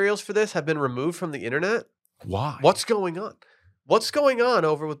marketing materials for this have been removed from the internet. Why? What's going on? What's going on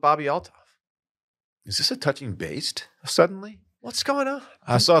over with Bobby Altoff? Is this a touching based suddenly? What's going on?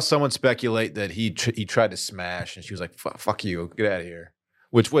 I saw someone speculate that he tried to smash, and she was like, "Fuck you, get out of here,"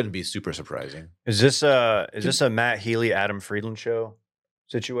 which wouldn't be super surprising. Is this a Matt Healy, Adam Friedland show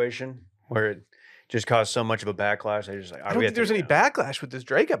situation where it just caused so much of a backlash? They just like, I don't think there's any backlash with this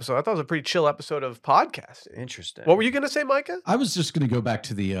Drake episode. I thought it was a pretty chill episode of podcasting. Interesting. What were you going to say, Micah? I was just going to go back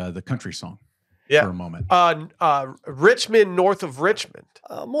to the country song Yeah. for a moment. Richmond, north of Richmond.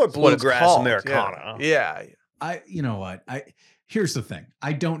 More That's what it's bluegrass called. Americana. Yeah. You know what? Here's the thing.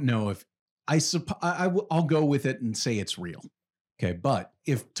 I don't know if I'll go with it and say it's real. Okay. But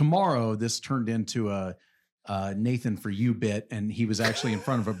if tomorrow this turned into a Nathan for You bit and he was actually in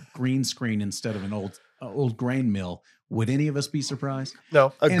front of a green screen instead of an old grain mill, would any of us be surprised?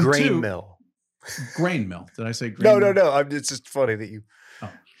 No. A And grain two- mill. Grain mill. Did I say grain mill? No. It's just funny that you.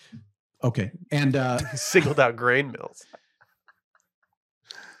 Okay. And Singled out grain mills.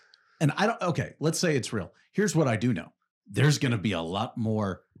 And okay, let's say it's real. Here's what I do know. There's going to be a lot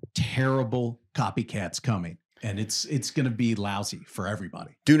more terrible copycats coming, and it's going to be lousy for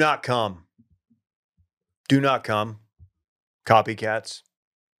everybody. Do not come. Copycats.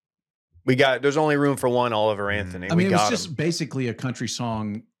 There's only room for one Oliver Anthony. I mean, it was got just him. basically a country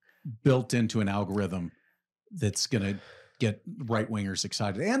song built into an algorithm that's going to get right wingers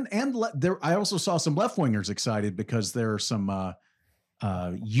excited. And I also saw some left wingers excited because there are some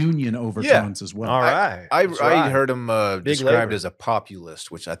union overtones as well. All right. I That's right. heard him Big described labor. as a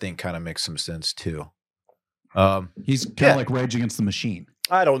populist, which I think kind of makes some sense too. He's kind of Yeah. like Rage Against the Machine.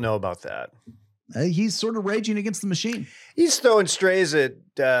 I don't know about that. He's sort of raging against the machine He's throwing strays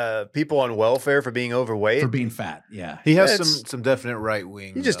at people on welfare for being overweight. for being fat. Yeah. He has That's- some definite right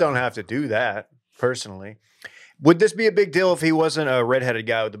wing. You just don't have to do that, personally. Would this be a big deal if he wasn't a redheaded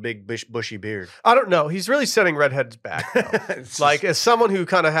guy with a big bushy beard? I don't know. He's really setting redheads back. Though. It's Like, as someone who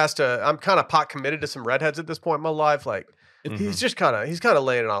kind of has to, I'm kind of pot committed to some redheads at this point in my life. Like, he's kind of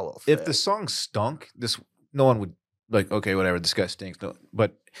laying it on a little. If thick. the song stunk, no one would like. Okay, whatever. This guy stinks. No,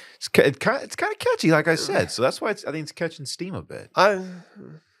 but it's kind of catchy, like I said. So that's why I think it's catching steam a bit. But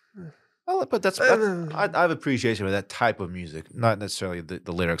that's I have appreciation for that type of music, not necessarily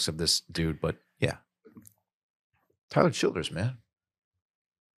the lyrics of this dude, but yeah. Tyler Childers, man,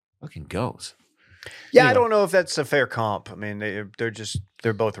 fucking goes. Yeah, I Anyway. don't know if that's a fair comp. I mean,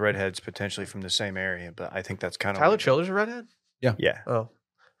 they're both redheads potentially from the same area, but I think that's kind of Tyler Childers a redhead? Yeah. Oh,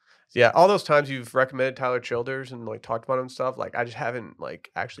 yeah. All those times you've recommended Tyler Childers and like talked about him and stuff, like I just haven't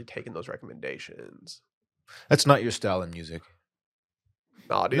like actually taken those recommendations. That's not your style of music.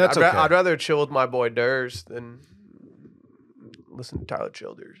 No, dude. That's okay. I'd rather chill with my boy Durs than listen to Tyler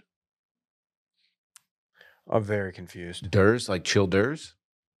Childers. I'm very confused. Durs, like chill Durs.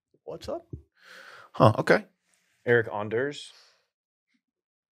 What's up? Huh. Okay. Eric Anders.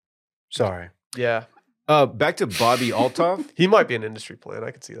 Sorry. Yeah, Back to Bobby Altoff. he might be an industry plant.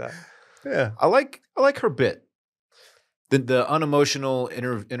 I could see that. Yeah. I like her bit. The unemotional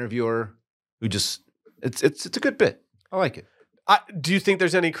interviewer who just it's a good bit. I like it. Do you think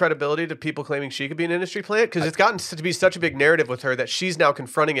there's any credibility to people claiming she could be an industry plant? Because it's gotten to be such a big narrative with her that she's now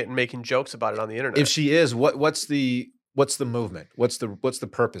confronting it and making jokes about it on the internet. If she is, what's the movement? What's the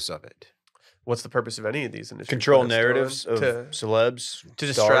purpose of it? What's the purpose of any of these industry Control plants narratives doing of celebs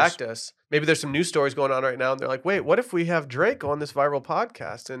to stars. distract us? Maybe there's some news stories going on right now, and they're like, "Wait, what if we have Drake go on this viral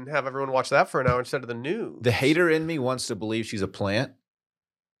podcast and have everyone watch that for an hour instead of the news?" The hater in me wants to believe she's a plant,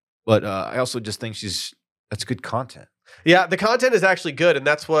 but I also just think that's good content. Yeah, the content is actually good, and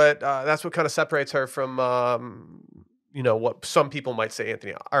that's what kind of separates her from what some people might say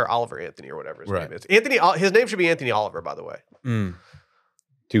Anthony or Oliver Anthony or whatever his name is. His name should be Anthony Oliver, by the way.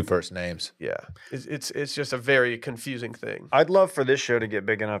 Two first names. Yeah, it's just a very confusing thing. I'd love for this show to get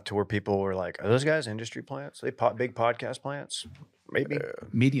big enough to where people were like, "Are those guys industry plants? They big podcast plants? Maybe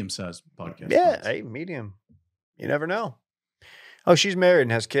Medium-sized podcast. yeah, plants. hey, medium. You never know." Oh, she's married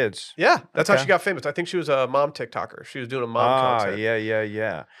and has kids. Yeah, that's how Okay. she got famous. I think she was a mom TikToker. She was doing a mom content.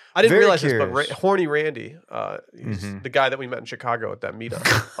 Yeah. I didn't Very realize this, curious. but Horny Randy, he's the guy that we met in Chicago at that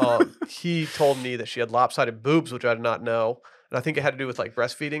meetup. He told me that she had lopsided boobs, which I did not know. And I think it had to do with like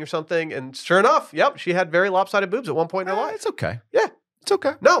breastfeeding or something. And sure enough, yep, she had very lopsided boobs at one point in her life. It's okay. Yeah. It's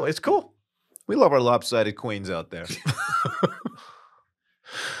okay. No, it's cool. We love our lopsided queens out there.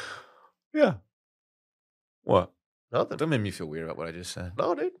 Yeah. What? Nothing. Don't make me feel weird about what I just said.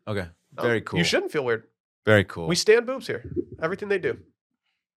 No, dude. Okay. No. Very cool. You shouldn't feel weird. Very cool. We stand boobs here. Everything they do.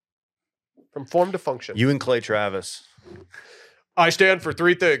 From form to function. You and Clay Travis. I stand for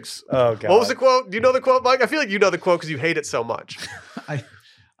three things. Oh God. What was the quote? Do you know the quote, Mike? I feel like you know the quote because you hate it so much.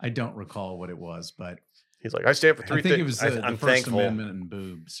 I don't recall what it was, but He's like, I stand for three I think things. it was the I'm First thankful. Amendment and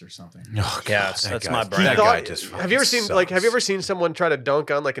boobs or something. Oh, Yeah, God, that's that my guy- brain. That Thought- guy just have you ever seen fucking have you ever sucks. seen someone try to dunk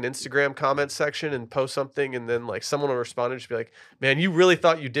on like an Instagram comment section and post something and then like someone will respond and just be like, man, you really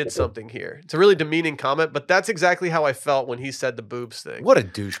thought you did something here. It's a really demeaning comment, but that's exactly how I felt when he said the boobs thing. What a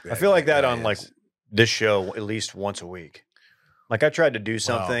douchebag. I feel like that guy on like is. this show at least once a week. Like I tried to do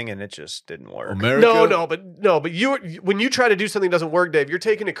something and it just didn't work. America. But you when you try to do something that doesn't work, Dave, you're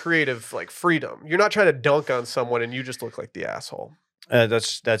taking a creative like freedom. You're not trying to dunk on someone and you just look like the asshole.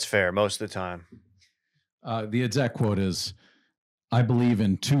 That's fair most of the time. The exact quote is, "I believe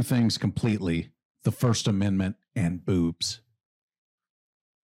in two things completely: the First Amendment and boobs."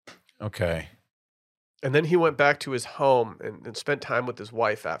 Okay. And then he went back to his home and spent time with his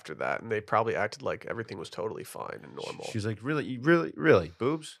wife after that, and they probably acted like everything was totally fine and normal. She's like, really,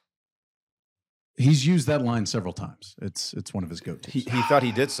 boobs? He's used that line several times. It's one of his go-tos. He thought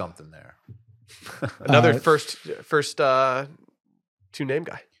he did something there. Another Uh, first two name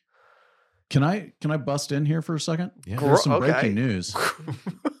guy. Can I bust in here for a second? Yeah. There's some Okay. breaking news.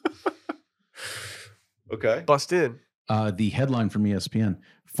 Okay. Bust in. The headline from ESPN: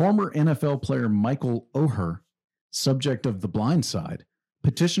 former NFL player Michael Oher, subject of The Blind Side,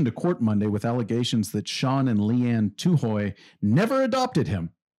 petitioned to court Monday with allegations that Sean and Leanne Tuhoy never adopted him,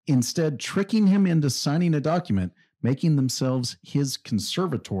 instead tricking him into signing a document, making themselves his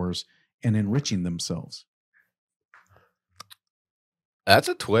conservators and enriching themselves. That's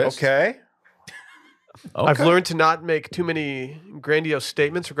a twist. Okay. I've learned to not make too many grandiose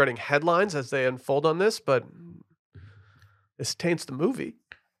statements regarding headlines as they unfold on this, but this taints the movie.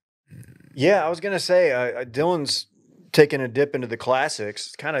 Yeah, I was gonna say Dylan's taking a dip into the classics.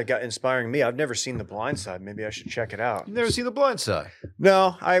 It's kind of got inspiring me. I've never seen The Blind Side. Maybe I should check it out. You've never seen The Blind Side.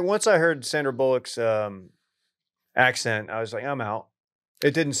 No, once I heard Sandra Bullock's accent, I was like, I'm out.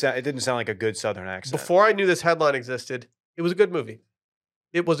 It didn't sound like a good Southern accent. Before I knew this headline existed, it was a good movie.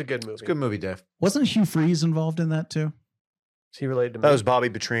 It was a good movie. It's a good movie, Dave. Wasn't Hugh Freeze involved in that too? Is he related to me? That was Bobby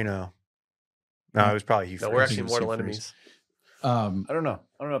Petrino. No, it was probably Hugh. No, Freeze. we're I actually think it was mortal Hugh enemies. Freeze. I don't know.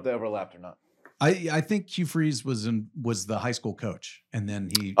 I don't know if they overlapped or not. I think Hugh Freeze was the high school coach, and then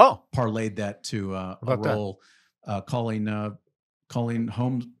he Oh, parlayed that to a about that? role calling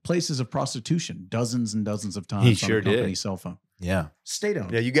home places of prostitution dozens and dozens of times He on sure a company did. cell phone. yeah. State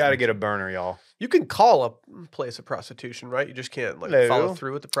owned. Yeah, you got to get a burner, y'all. You can call a place of prostitution, right? You just can't like Hello. follow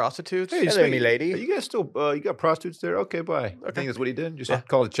through with the prostitutes. Hey, Hello, me lady. You guys still, you got prostitutes there? Okay, bye. I Okay. think that's what he did. Just Yeah.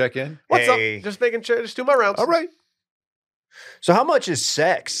 call to check in. What's Hey. up? Just making sure. Just do my rounds. All right. So how much is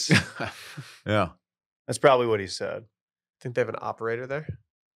sex? Yeah. That's probably what he said. Think they have an operator there?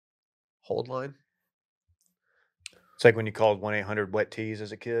 Hold line. It's like when you called 1-800-WET-TEAS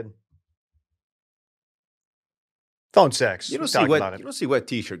as a kid. Phone sex. You don't We see talked wet. about it. You don't see wet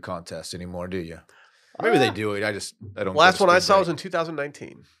T-shirt contests anymore, do you? Maybe they do it. I don't. Last go one to I spring saw was break. in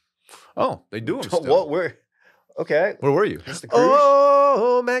 2019. Oh, they do them still. What? Where? Okay. Where were you? That's the cruise.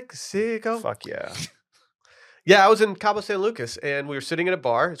 Oh, Mexico. Fuck yeah. Yeah, I was in Cabo San Lucas, and we were sitting at a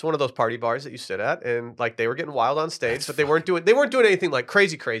bar. It's one of those party bars that you sit at, and like they were getting wild on stage, but they weren't doing anything like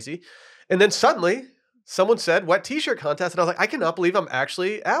crazy. And then suddenly, someone said "wet T-shirt contest," and I was like, I cannot believe I'm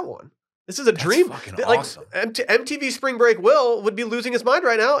actually at one. This is a dream. Fucking Like awesome. MTV Spring Break would be losing his mind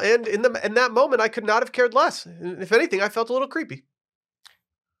right now, and in that moment, I could not have cared less. If anything, I felt a little creepy.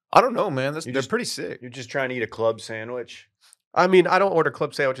 I don't know, man. They're just- pretty sick. You're just trying to eat a club sandwich. I mean, I don't order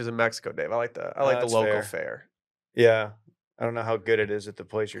club sandwiches in Mexico, Dave. I like the That's local fair. fare. Yeah. I don't know how good it is at the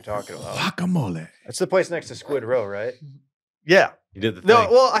place you're talking about. Guacamole. That's the place next to Squid Row, right? Yeah. You did the thing. No,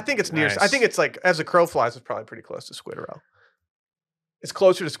 well, I think it's near. Nice. I think it's like as the crow flies, it's probably pretty close to Squid Row. It's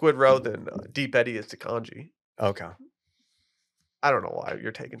closer to Squid Row than Deep Eddy is to Kanji. Okay. I don't know why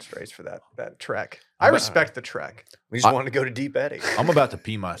you're taking strays for that trek. I respect the trek. We just wanted to go to Deep Eddy. I'm about to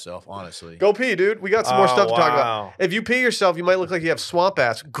pee myself, honestly. Go pee, dude. We got some more stuff to talk about. Wow. If you pee yourself, you might look like you have swamp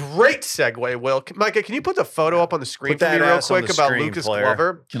ass. Great segue, Will. Micah, can you put the photo up on the screen Put for me that real ass on quick the about screen, Lucas player.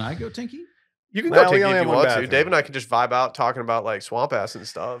 Glover? Can I go, Tinky? You can Well, go we Tinky only if have you one want to. bathroom. Dave and I can just vibe out talking about like swamp ass and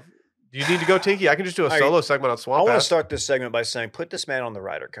stuff. Do you need to go Tinky? I can just do a All right. solo segment on I swamp want to ass. start this segment by saying, put this man on the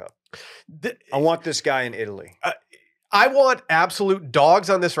Ryder Cup. I want this guy in Italy. I want absolute dogs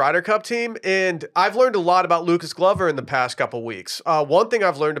on this Ryder Cup team, and I've learned a lot about Lucas Glover in the past couple weeks. One thing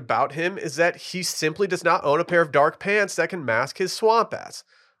I've learned about him is that he simply does not own a pair of dark pants that can mask his swamp ass.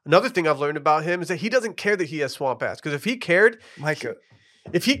 Another thing I've learned about him is that he doesn't care that he has swamp ass, because if he cared, Micah,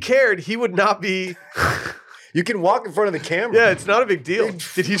 he would not be. you can walk in front of the camera. Yeah, it's not a big deal.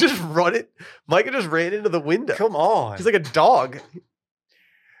 Did he just run it? Micah just ran into the window. Come on. He's like a dog.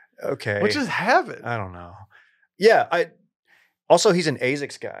 Okay. What just happened? I don't know. Yeah. Also, he's an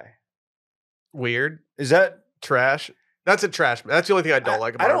ASICS guy. Weird. Is that Trash. That's a trash man. That's the only thing I don't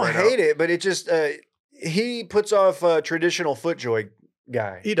like about I him don't right hate it, but it just he puts off a traditional FootJoy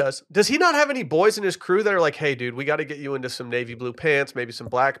guy. He does. Does he not have any boys in his crew that are like, hey, dude, we got to get you into some navy blue pants, maybe some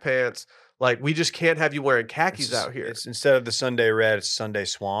black pants. Like, we just can't have you wearing khakis out here. It's instead of the Sunday Red, it's Sunday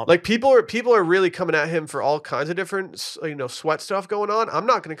Swamp. Like people are really coming at him for all kinds of different, sweat stuff going on. I'm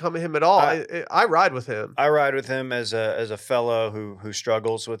not going to come at him at all. I ride with him. I ride with him as a fellow who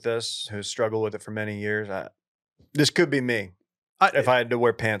struggles with this, who's struggled with it for many years. This could be me if I had to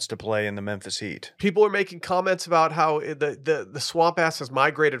wear pants to play in the Memphis Heat. People are making comments about how the swamp ass has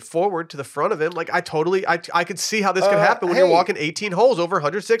migrated forward to the front of him. Like I could see how this could happen when you're hey. walking 18 holes over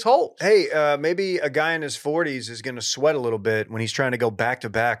 106 holes. Hey, maybe a guy in his 40s is going to sweat a little bit when he's trying to go back to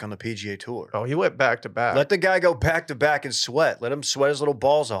back on the PGA Tour. Oh, he went back to back. Let the guy go back to back and sweat. Let him sweat his little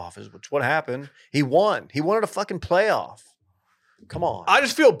balls off. Is what happened. He won. He wanted a fucking playoff. Come on. I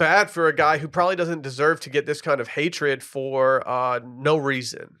just feel bad for a guy who probably doesn't deserve to get this kind of hatred for no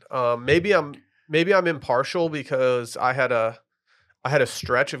reason. Maybe I'm impartial because I had a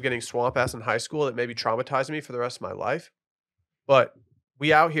stretch of getting swamp ass in high school that maybe traumatized me for the rest of my life. But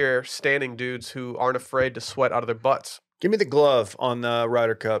we out here standing dudes who aren't afraid to sweat out of their butts. Give me the glove on the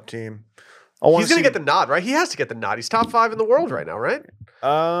Ryder Cup team. He's going to get the nod, right? He has to get the nod. He's top 5 in the world right now, right?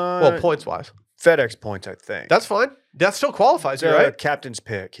 Well, points wise. FedEx points, I think. That's fine. That still qualifies you, right? Captain's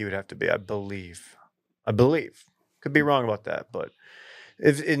pick, he would have to be, I believe. Could be wrong about that, but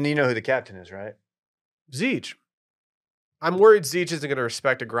and you know who the captain is, right? Zeech. I'm worried Zeech isn't going to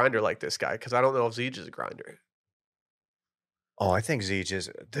respect a grinder like this guy because I don't know if Zeech is a grinder. Oh, I think Zeech is.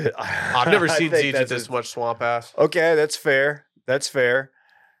 I've never I seen think Zeech that's at this much swamp ass. Okay, that's fair.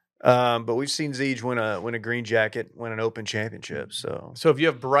 But we've seen Zeech win a green jacket, win an Open championship. So So if you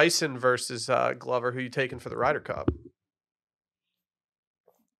have Bryson versus Glover, who are you taking for the Ryder Cup?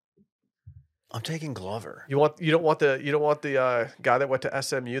 I'm taking Glover. You don't want the guy that went to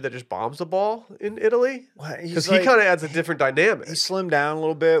SMU that just bombs the ball in Italy? Because he kind of adds a different dynamic. He slimmed down a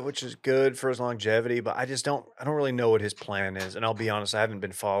little bit, which is good for his longevity. But I don't really know what his plan is. And I'll be honest, I haven't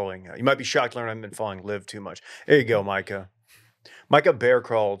been following. You might be shocked to learn I haven't been following Liv too much. There you go, Micah. Micah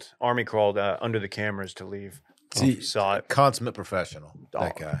army crawled under the cameras to leave. Saw it. Consummate professional.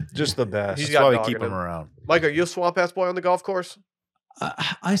 That guy. Just the best. He's That's got why we dog keep in him him. around. Mike, are you a swamp ass boy on the golf course?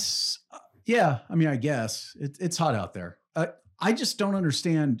 Yeah, I mean, I guess it's hot out there. I just don't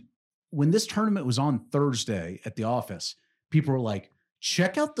understand when this tournament was on Thursday at the office, people were like,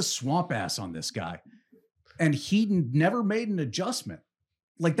 check out the swamp ass on this guy. And he never made an adjustment.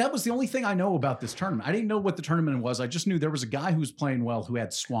 Like that was the only thing I know about this tournament. I didn't know what the tournament was. I just knew there was a guy who was playing well who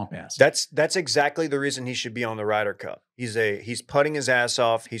had swamp ass. That's exactly the reason he should be on the Ryder Cup. He's putting his ass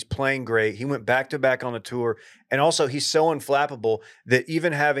off. He's playing great. He went back to back on the tour, and also he's so unflappable that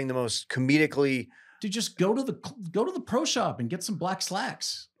even having the most comedically to just go to the pro shop and get some black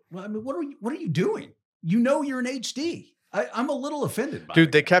slacks. Well, I mean, what are you doing? You know you're in HD. I'm a little offended by Dude,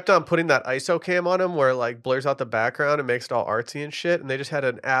 it. they kept on putting that ISO cam on him where it like blurs out the background and makes it all artsy and shit. And they just had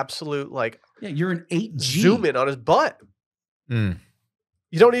an absolute like Yeah, you're an 8G. zoom in on his butt. Mm.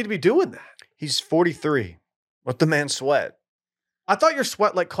 You don't need to be doing that. He's 43. Let the man sweat. I thought your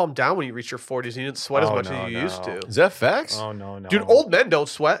sweat like calmed down when you reached your 40s and you didn't sweat as Oh, much no, as you used no. to. Is that facts? Oh, no. Dude, old men don't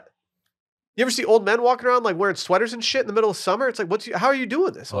sweat. You ever see old men walking around like wearing sweaters and shit in the middle of summer? It's like, how are you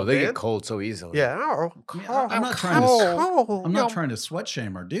doing this? Oh, old they man? get cold so easily. Yeah. I mean, I'm not trying to. I'm not trying to sweat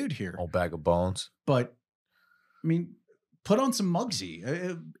shame our dude here, Old bag of bones. but I mean, put on some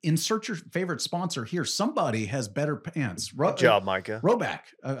Muggsy. Insert your favorite sponsor here. Somebody has better pants. Good job, Micah. Roback,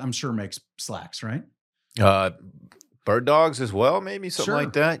 I'm sure makes slacks, right? Bird dogs as well, maybe something Sure.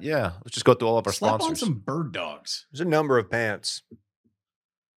 like that. Yeah, let's just go through all of our Slap on sponsors. some bird dogs. There's a number of pants.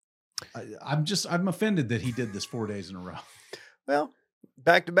 I'm offended that he did this 4 days in a row. Well,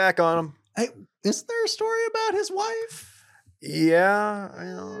 back to back on him. Hey, isn't there a story about his wife Yeah,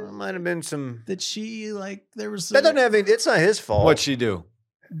 there might have been some. that she like there was That doesn't have any. It's not his fault. What'd she do?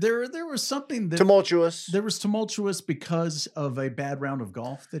 there was something that Tumultuous. there was tumultuous because of a bad round of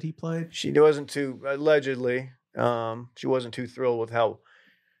golf that he played. She wasn't too allegedly. She wasn't too thrilled with how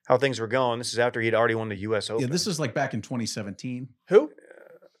things were going. This is after he'd already won the U.S. Open. Yeah, this is like back in 2017. Who?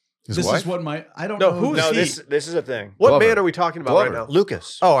 His This wife? is what I don't No, know. who's no. he? This is a thing. What Glover. man are we talking about Glover. right now?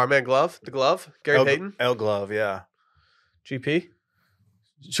 Lucas. Oh, our man Glove? The Glove? Gary El, Payton? El Glove. Yeah. GP?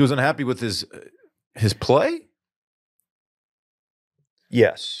 She was unhappy with his play.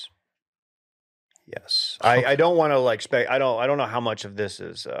 Yes. Yes. I don't want to like spec. I don't know how much of this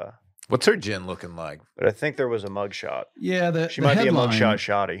is. What's her gin looking like? But I think there was a mugshot. Yeah, She the might be a headline, mugshot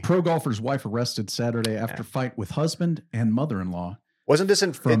shotty. Pro golfer's wife arrested Saturday after fight with husband and mother-in-law Wasn't this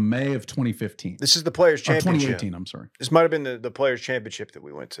in? from May of 2015. This is the Players Or Championship. 2018, I'm sorry. This might have been the Players Championship that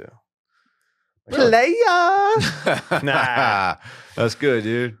we went to. Nah, that's good,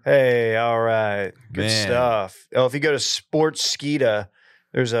 dude. Hey, all right, good Man. stuff. Oh, if you go to Sports Skeeta,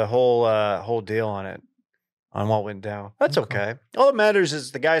 there's a whole deal on it, on what went down. That's okay. All that matters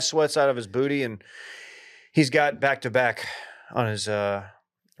is the guy sweats out of his booty, and he's got back to back on his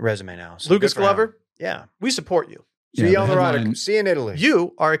resume now. So Lucas good for him. Glover? Yeah. We support you. See you on the ride. See you in Italy.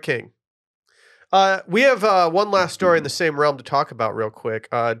 You are a king. We have one last story in the same realm to talk about real quick.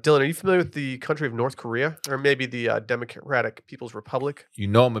 Dylan, are you familiar with the country of North Korea, or maybe the Democratic People's Republic? You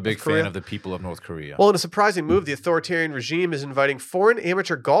know I'm a big Korea? fan of the people of North Korea. Well, in a surprising move, the authoritarian regime is inviting foreign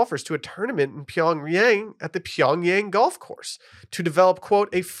amateur golfers to a tournament in Pyongyang at the Pyongyang Golf Course to develop, quote,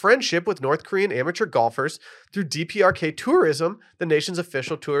 a friendship with North Korean amateur golfers through DPRK Tourism, the nation's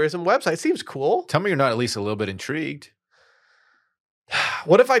official tourism website. Seems cool. Tell me you're not at least a little bit intrigued.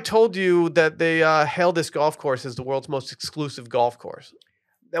 What if I told you that they hail this golf course as the world's most exclusive golf course?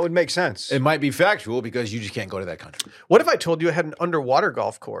 That would make sense. It might be factual because you just can't go to that country. What if I told you it had an underwater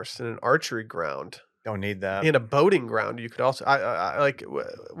golf course and an archery ground Don't need that. and a boating ground? You could also, I like,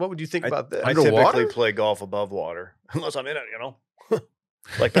 what would you think about this? I Underwater? typically play golf above water, unless I'm in it, you know.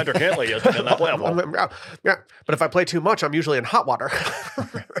 Like Patrick Cantley yesterday in that playoff. Yeah, but if I play too much, I'm usually in hot water.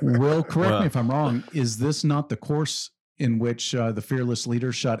 Will, correct Well. me if I'm wrong. Is this not the course in which the fearless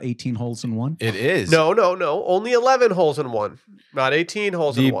leader shot 18 holes in one? It is. No. Only 11 holes in one, not 18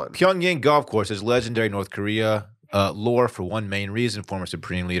 holes The in one. Pyongyang Golf Course is legendary North Korea lore for one main reason. Former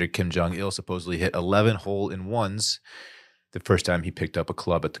Supreme Leader Kim Jong-il supposedly hit 11 hole-in-ones the first time he picked up a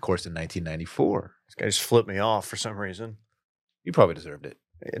club at the course in 1994. This guy just flipped me off for some reason. You probably deserved it.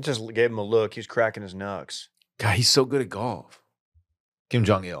 It just gave him a look. He's cracking his knucks. God, he's so good at golf. Kim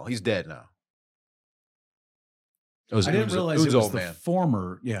Jong-il. He's dead now. It was I didn't Un's- realize Un's it was old the man.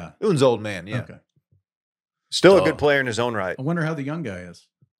 former. Yeah. Un's old man, yeah. Okay. Still a Oh. good player in his own right. I wonder how the young guy is.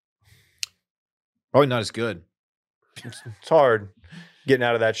 Probably not as good. It's hard getting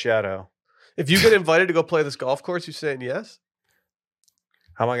out of that shadow. If you get invited to go play this golf course, you saying yes?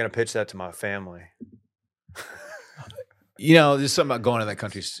 How am I going to pitch that to my family? You know, there's something about going to that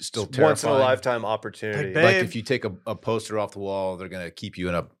country is still It's terrifying. once in a lifetime opportunity. Hey, babe. Like if you take a poster off the wall, they're going to keep you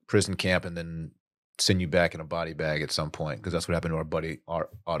in a prison camp and then send you back in a body bag at some point because that's what happened to our buddy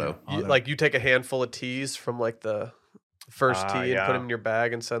Otto. Like you take a handful of tees from like the first tee and yeah. put them in your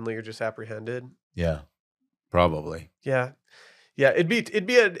bag, and suddenly you're just apprehended. Yeah, probably. Yeah, it'd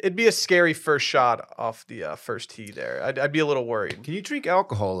be a scary first shot off the first tee there. I'd be a little worried. Can you drink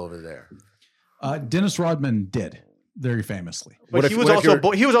alcohol over there? Dennis Rodman did very famously. But What if- he was what if also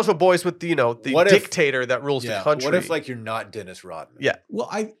you're- he was also boys with the What if- dictator that rules the country. What if like you're not Dennis Rodman? Yeah. Well,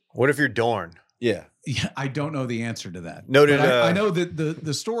 What if you're Dorn? Yeah. I don't know the answer to that. Noted, But I know that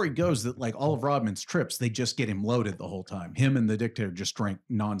the story goes that like all of Rodman's trips, they just get him loaded the whole time. Him and the dictator just drank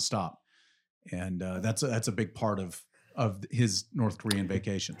nonstop, and that's a big part of of his North Korean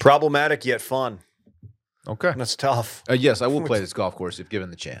vacation. Problematic yet fun. Okay. That's tough. Yes, I will play this golf course if given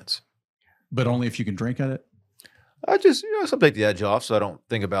the chance. But only if you can drink at it. I just, some take the edge off so I don't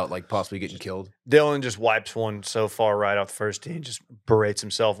think about like possibly getting killed. Dylan just wipes one so far right off the first tee, just berates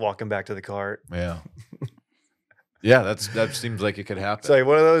himself walking back to the cart. Yeah. Yeah, that seems like it could happen. It's like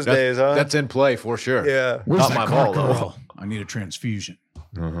one of those days, huh? That's in play for sure. Yeah. Where's Not that my car, ball, though. girl? I need a transfusion.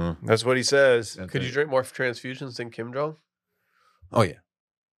 Mm-hmm. That's what he says. Could you drink more transfusions than Kim Jong? Oh yeah.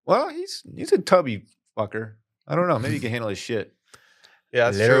 Well, he's a tubby fucker. I don't know. Maybe he can handle his shit. Yeah,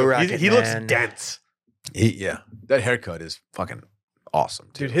 that's Little true. rocket He looks man. dense. Yeah. That haircut is fucking awesome,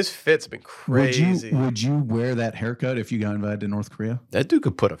 too. Dude, his fit's been crazy. Would you wear that haircut if you got invited to North Korea? That dude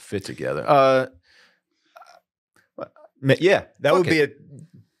could put a fit together. Yeah, That would be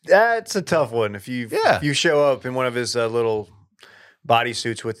that's a tough one. If you show up in one of his little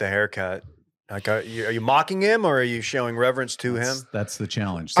bodysuits with the haircut, like are you mocking him or are you showing reverence to him? That's the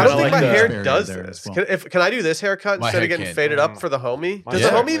challenge. I don't Kinda think like my the- hair does there this. as well. Can I do this haircut My instead hair of getting can't. faded up for the homie? My Does the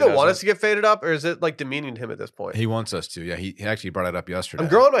hair homie even want doesn't. us to get faded up, or is it like demeaning to him at this point? He wants us to. Yeah, he actually brought it up yesterday. I'm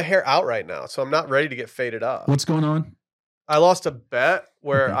growing my hair out right now, so I'm not ready to get faded up. What's going on? I lost a bet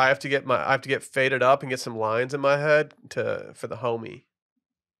where Okay. I have to get faded up and get some lines in my head for the homie.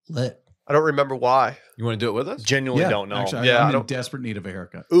 Lit. I don't remember why. You want to do it with us? Genuinely don't know. Actually, Yeah, I I'm in don't- desperate need of a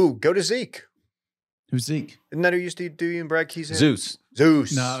haircut. Ooh, go to Zeke. Who's Zeke? Isn't that who used to do you and Brad Keys? Zeus.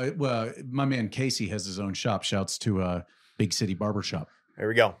 Zeus. No, well, my man Casey has his own shop. Shouts to Big City Barber Shop. There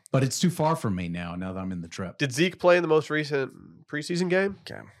we go. But it's too far from me now that I'm in the trip. Did Zeke play in the most recent preseason game?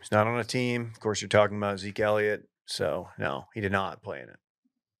 Okay. He's not on a team. Of course, you're talking about Zeke Elliott. So, no, he did not play in it.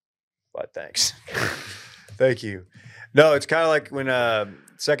 But thanks. Thank you. No, it's kind of like when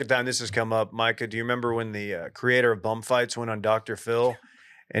second time this has come up, Micah, do you remember when the creator of Bum Fights went on Dr. Phil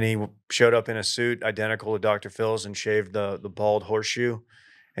and he showed up in a suit identical to Dr. Phil's and shaved the bald horseshoe?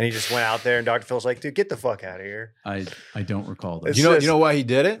 And he just went out there and Dr. Phil's like, dude, get the fuck out of here. I don't recall that. It's You know, just- you know why he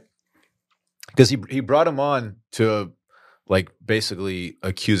did it? Because he brought him on to like basically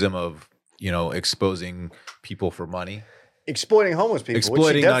accuse him of exposing people for money, Exploiting homeless people, exploiting,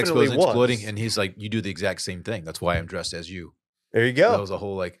 which he not definitely exposing, was. exploiting, and he's like, you do the exact same thing. That's why I'm dressed as you. There you That go. was a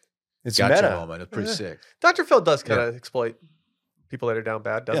whole like It's gotcha meta. moment. It's pretty Yeah. sick. Dr. Phil does kind of exploit people that are down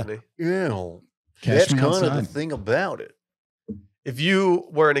bad, doesn't he? Yeah. Cash That's me kind of the outside. thing about it. If you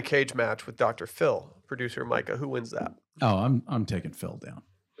were in a cage match with Dr. Phil, producer Micah, who wins that? Oh, I'm taking Phil down.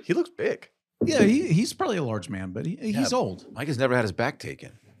 He looks big. Yeah, he's probably a large man, but he's old. Mike has never had his back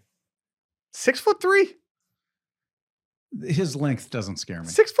taken. 6'3". His length doesn't scare me.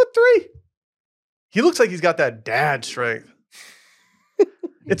 6'3". He looks like he's got that dad strength.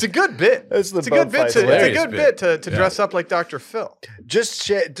 It's a good bit. That's the It's a good bum bit fight to, it's a hilarious good bit. bit to Yeah. dress up like Dr. Phil. Just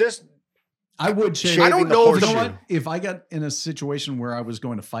I would shave. Shaving I don't the know if You the know horseshoe. what? If I got in a situation where I was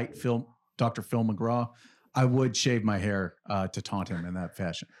going to fight Dr. Phil McGraw, I would shave my hair to taunt him in that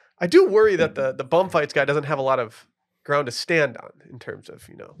fashion. I do worry that the bum fights guy doesn't have a lot of ground to stand on in terms of,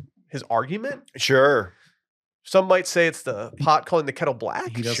 his argument. Sure. Some might say it's the pot calling the kettle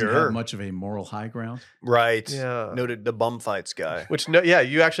black. He doesn't Sure. have much of a moral high ground. Right. Yeah. Noted the bum fights guy. Which,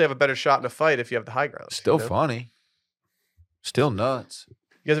 you actually have a better shot in a fight if you have the high ground. Still you know? funny. Still nuts.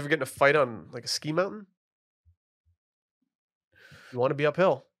 You guys ever get in a fight on like a ski mountain? You want to be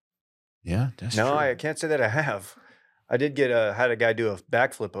uphill. Yeah, that's No, true. I can't say that I have. I did had a guy do a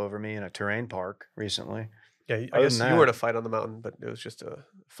backflip over me in a terrain park recently. Yeah, I Other guess than you that- were in a fight on the mountain, but it was just a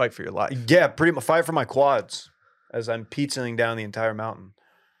fight for your life. Yeah, pretty much fight for my quads as I'm pizzaing down the entire mountain.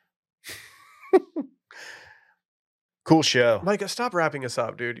 Cool show. Micah, stop wrapping us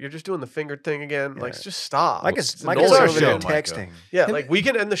up, dude. You're just doing the finger thing again. Like, Yeah. just stop. Micah's It's Micah's annoying. over there show, Micah. texting. Yeah, like we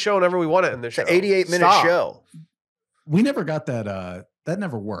can end the show whenever we want to end the It's show. an 88-minute Stop. show. We never got that. That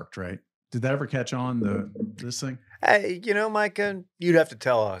never worked, right? Did that ever catch on this thing? Hey, Micah, you'd have to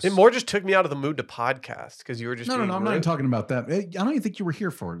tell us. It more just took me out of the mood to podcast because you were just No, being I'm not even rude. talking about that. I don't even think you were here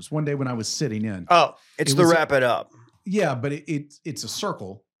for it. It was one day when I was sitting in. Oh, It's it the was- wrap it up. Yeah, but it's a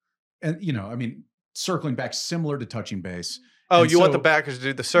circle, and circling back similar to touching base. oh, And you want so- the backers to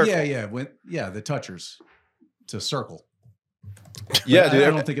do the circle? Yeah, the touchers to circle. Yeah, But dude. I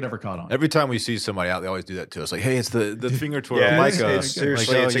don't think it ever caught on. Every time we see somebody out, they always do that to us. Like, hey, it's the finger twirl. Yeah, Micah. it's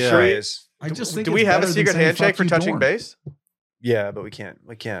seriously, Like, it's oh, a yeah. craze. I just think Do it's we have a better than secret saying, handshake "Fuck for you, touching Dorn." base? Yeah, but we can't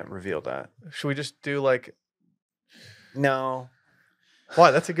reveal that. Should we just do like No.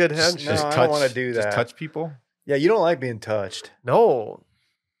 what? That's a good No, handshake. I don't wanna do that. Just touch people? Yeah, you don't like being touched. No,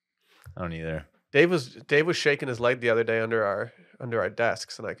 I don't either. Dave was shaking his leg the other day under our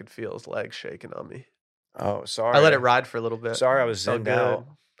desks, and I could feel his legs shaking on me. Oh, sorry. I let it ride for a little bit. Sorry, I was Felt zenned good. out.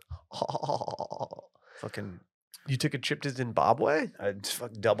 Fucking You took a trip to Zimbabwe? I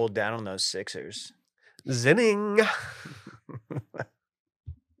just doubled down on those Sixers. Zinning.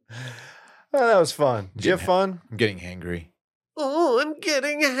 Oh, that was fun. Did you have fun? I'm getting hangry. Oh, I'm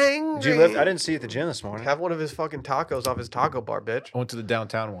getting hangry. Did you lift? I didn't see you at the gym this morning. Have one of his fucking tacos off his taco bar, bitch. I went to the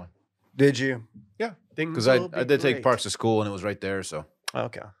downtown one. Did you? Yeah. Things Because I will be did take great. Parks to school and it was right there. So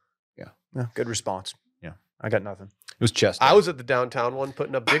Okay. Yeah. Good response. Yeah. I got nothing. it was chest. I was at the downtown one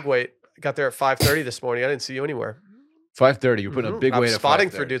putting up big weight. I got there at 5:30 this morning. I didn't see you anywhere. 5:30. You're putting a big I'm weight at spotting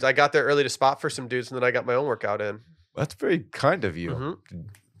for 5:30. dudes. I got there early to spot for some dudes, and then I got my own workout in. That's very kind of you. Mhm.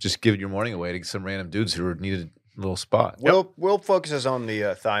 Just give your morning away to get some random dudes who needed a little spot. Will focuses on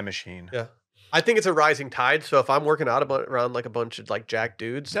the thigh machine. Yeah. I think it's a rising tide. So if I'm working out around like a bunch of like jack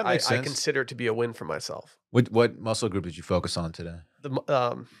dudes, That I makes sense. consider it to be a win for myself. What muscle group did you focus on today?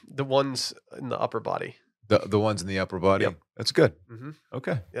 The ones in the upper body. The ones in the upper body. Yep. That's good. Mhm.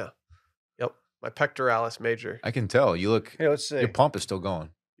 Okay. Yep. My pectoralis major. I can tell. You look. Hey, let's see. Your pump is still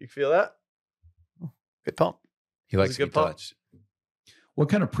going. You feel that? Good pump. He was likes a to be good pump. touched. What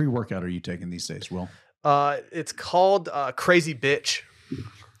kind of pre-workout are you taking these days, Will? It's called Crazy Bitch.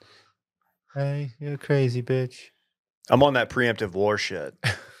 Hey, you're crazy, bitch. I'm on that preemptive war shit.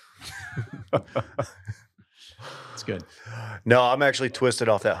 It's good. No, I'm actually twisted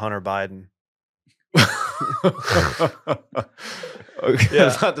off that Hunter Biden. Okay. Yeah.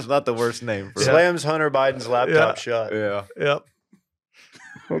 That's not the worst name for Slams Hunter Biden's laptop shut. Yeah. Yep.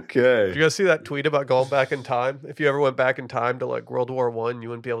 Okay. Did you guys see that tweet about going back in time? If you ever went back in time to like World War One, you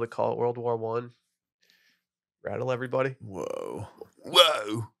wouldn't be able to call it World War One. Rattle everybody. Whoa.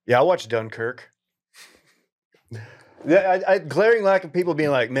 Yeah, I watched Dunkirk. Yeah, I glaring lack of people being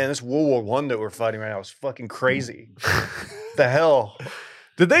like, man, this World War One that we're fighting right now is fucking crazy. The hell?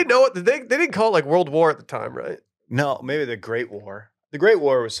 Did they know it? They didn't call it like World War at the time, right? No, maybe the Great War. The Great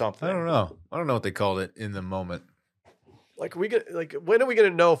War was something. I don't know. I don't know what they called it in the moment. Like when are we gonna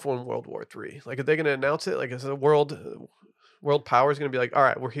know if we're in World War III? Like, are they gonna announce it? Like, is the world power is gonna be like, all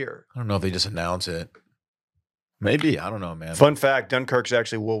right, we're here? I don't know if they just announce it. Maybe. I don't know, man. Fun fact: Dunkirk's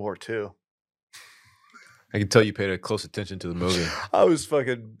actually World War II. I can tell you paid close attention to the movie. I was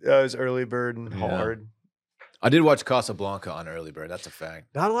early bird and Yeah. hard. I did watch Casablanca on Early Bird. That's a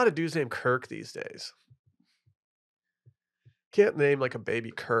fact. Not a lot of dudes named Kirk these days. Can't name like a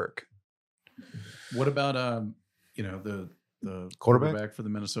baby Kirk. What about the quarterback for the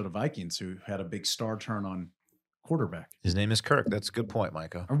Minnesota Vikings who had a big star turn on quarterback? His name is Kirk. That's a good point,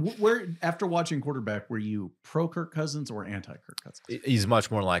 Micah. Or where after watching quarterback, were you pro Kirk Cousins or anti Kirk Cousins? He's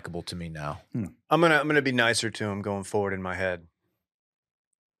much more likable to me now. I'm gonna be nicer to him going forward in my head.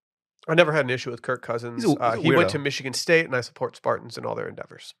 I never had an issue with Kirk Cousins. He's a He went weirdo. to Michigan State, and I support Spartans in all their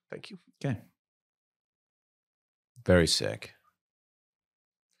endeavors. Thank you. Okay. Very sick.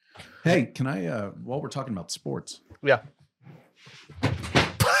 Hey, can I while we're talking about sports? Yeah.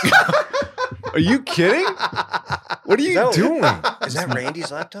 Are you kidding? What are you doing? Is that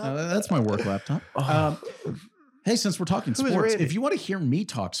Randy's laptop? That's my work laptop. Hey, since we're talking Who is sports, Randy? if you want to hear me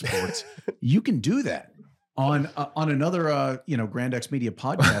talk sports, you can do that on another Grand X Media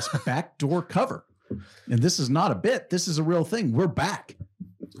podcast, Backdoor Cover. And this is not a bit. This is a real thing. We're back.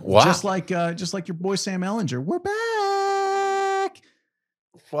 Wow. Just like your boy Sam Ellinger. We're back.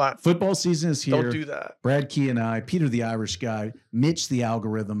 What? Football season is here. Don't do that. Brad Key and I, Peter the Irish guy, Mitch the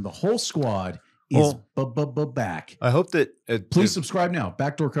algorithm, the whole squad is back. I hope that Please subscribe now.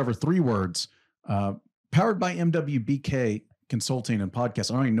 Backdoor Cover, 3 words. Powered by MWBK Consulting and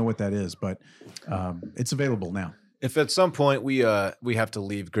Podcast. I don't even know what that is, but it's available now. if at some point we have to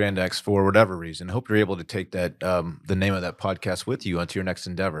leave Grand X for whatever reason, I hope you're able to take that the name of that podcast with you onto your next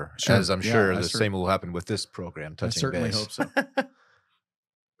endeavor. Sure. As I'm Yeah, sure I the cer- same will happen with this program. I Touching certainly Base. hope so.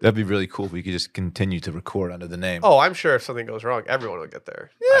 That'd be really cool if we could just continue to record under the name. Oh, I'm sure if something goes wrong, everyone will get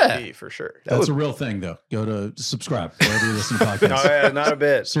there. Yeah. IP for sure. That's a real thing, though. Go to subscribe wherever you listen to podcasts. No, yeah, not a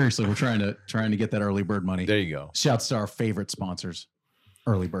bit. Seriously, we're trying to get that early bird money. There you go. Shouts to our favorite sponsors,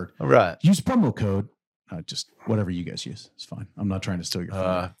 Early Bird. All right. Use promo code. Just whatever you guys use. It's fine. I'm not trying to steal your fun.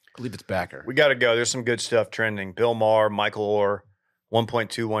 I believe it's backer. We got to go. There's some good stuff trending. Bill Maher, Michael Orr,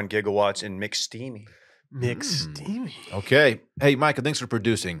 1.21 gigawatts in McSteamy. Mix Mm. steamy. Okay. Hey, Micah, thanks for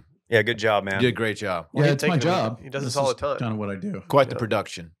producing. Yeah, good job, man. You did a great job. Well, Yeah, he'd it's my take it. job. He does this This all is the time. Kind of what I do. Quite the Yeah.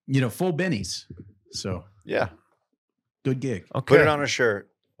 production. Full bennies. So Yeah. good gig. Okay. Put it on a shirt.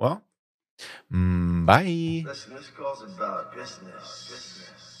 Well, bye. Listen, this call's about business.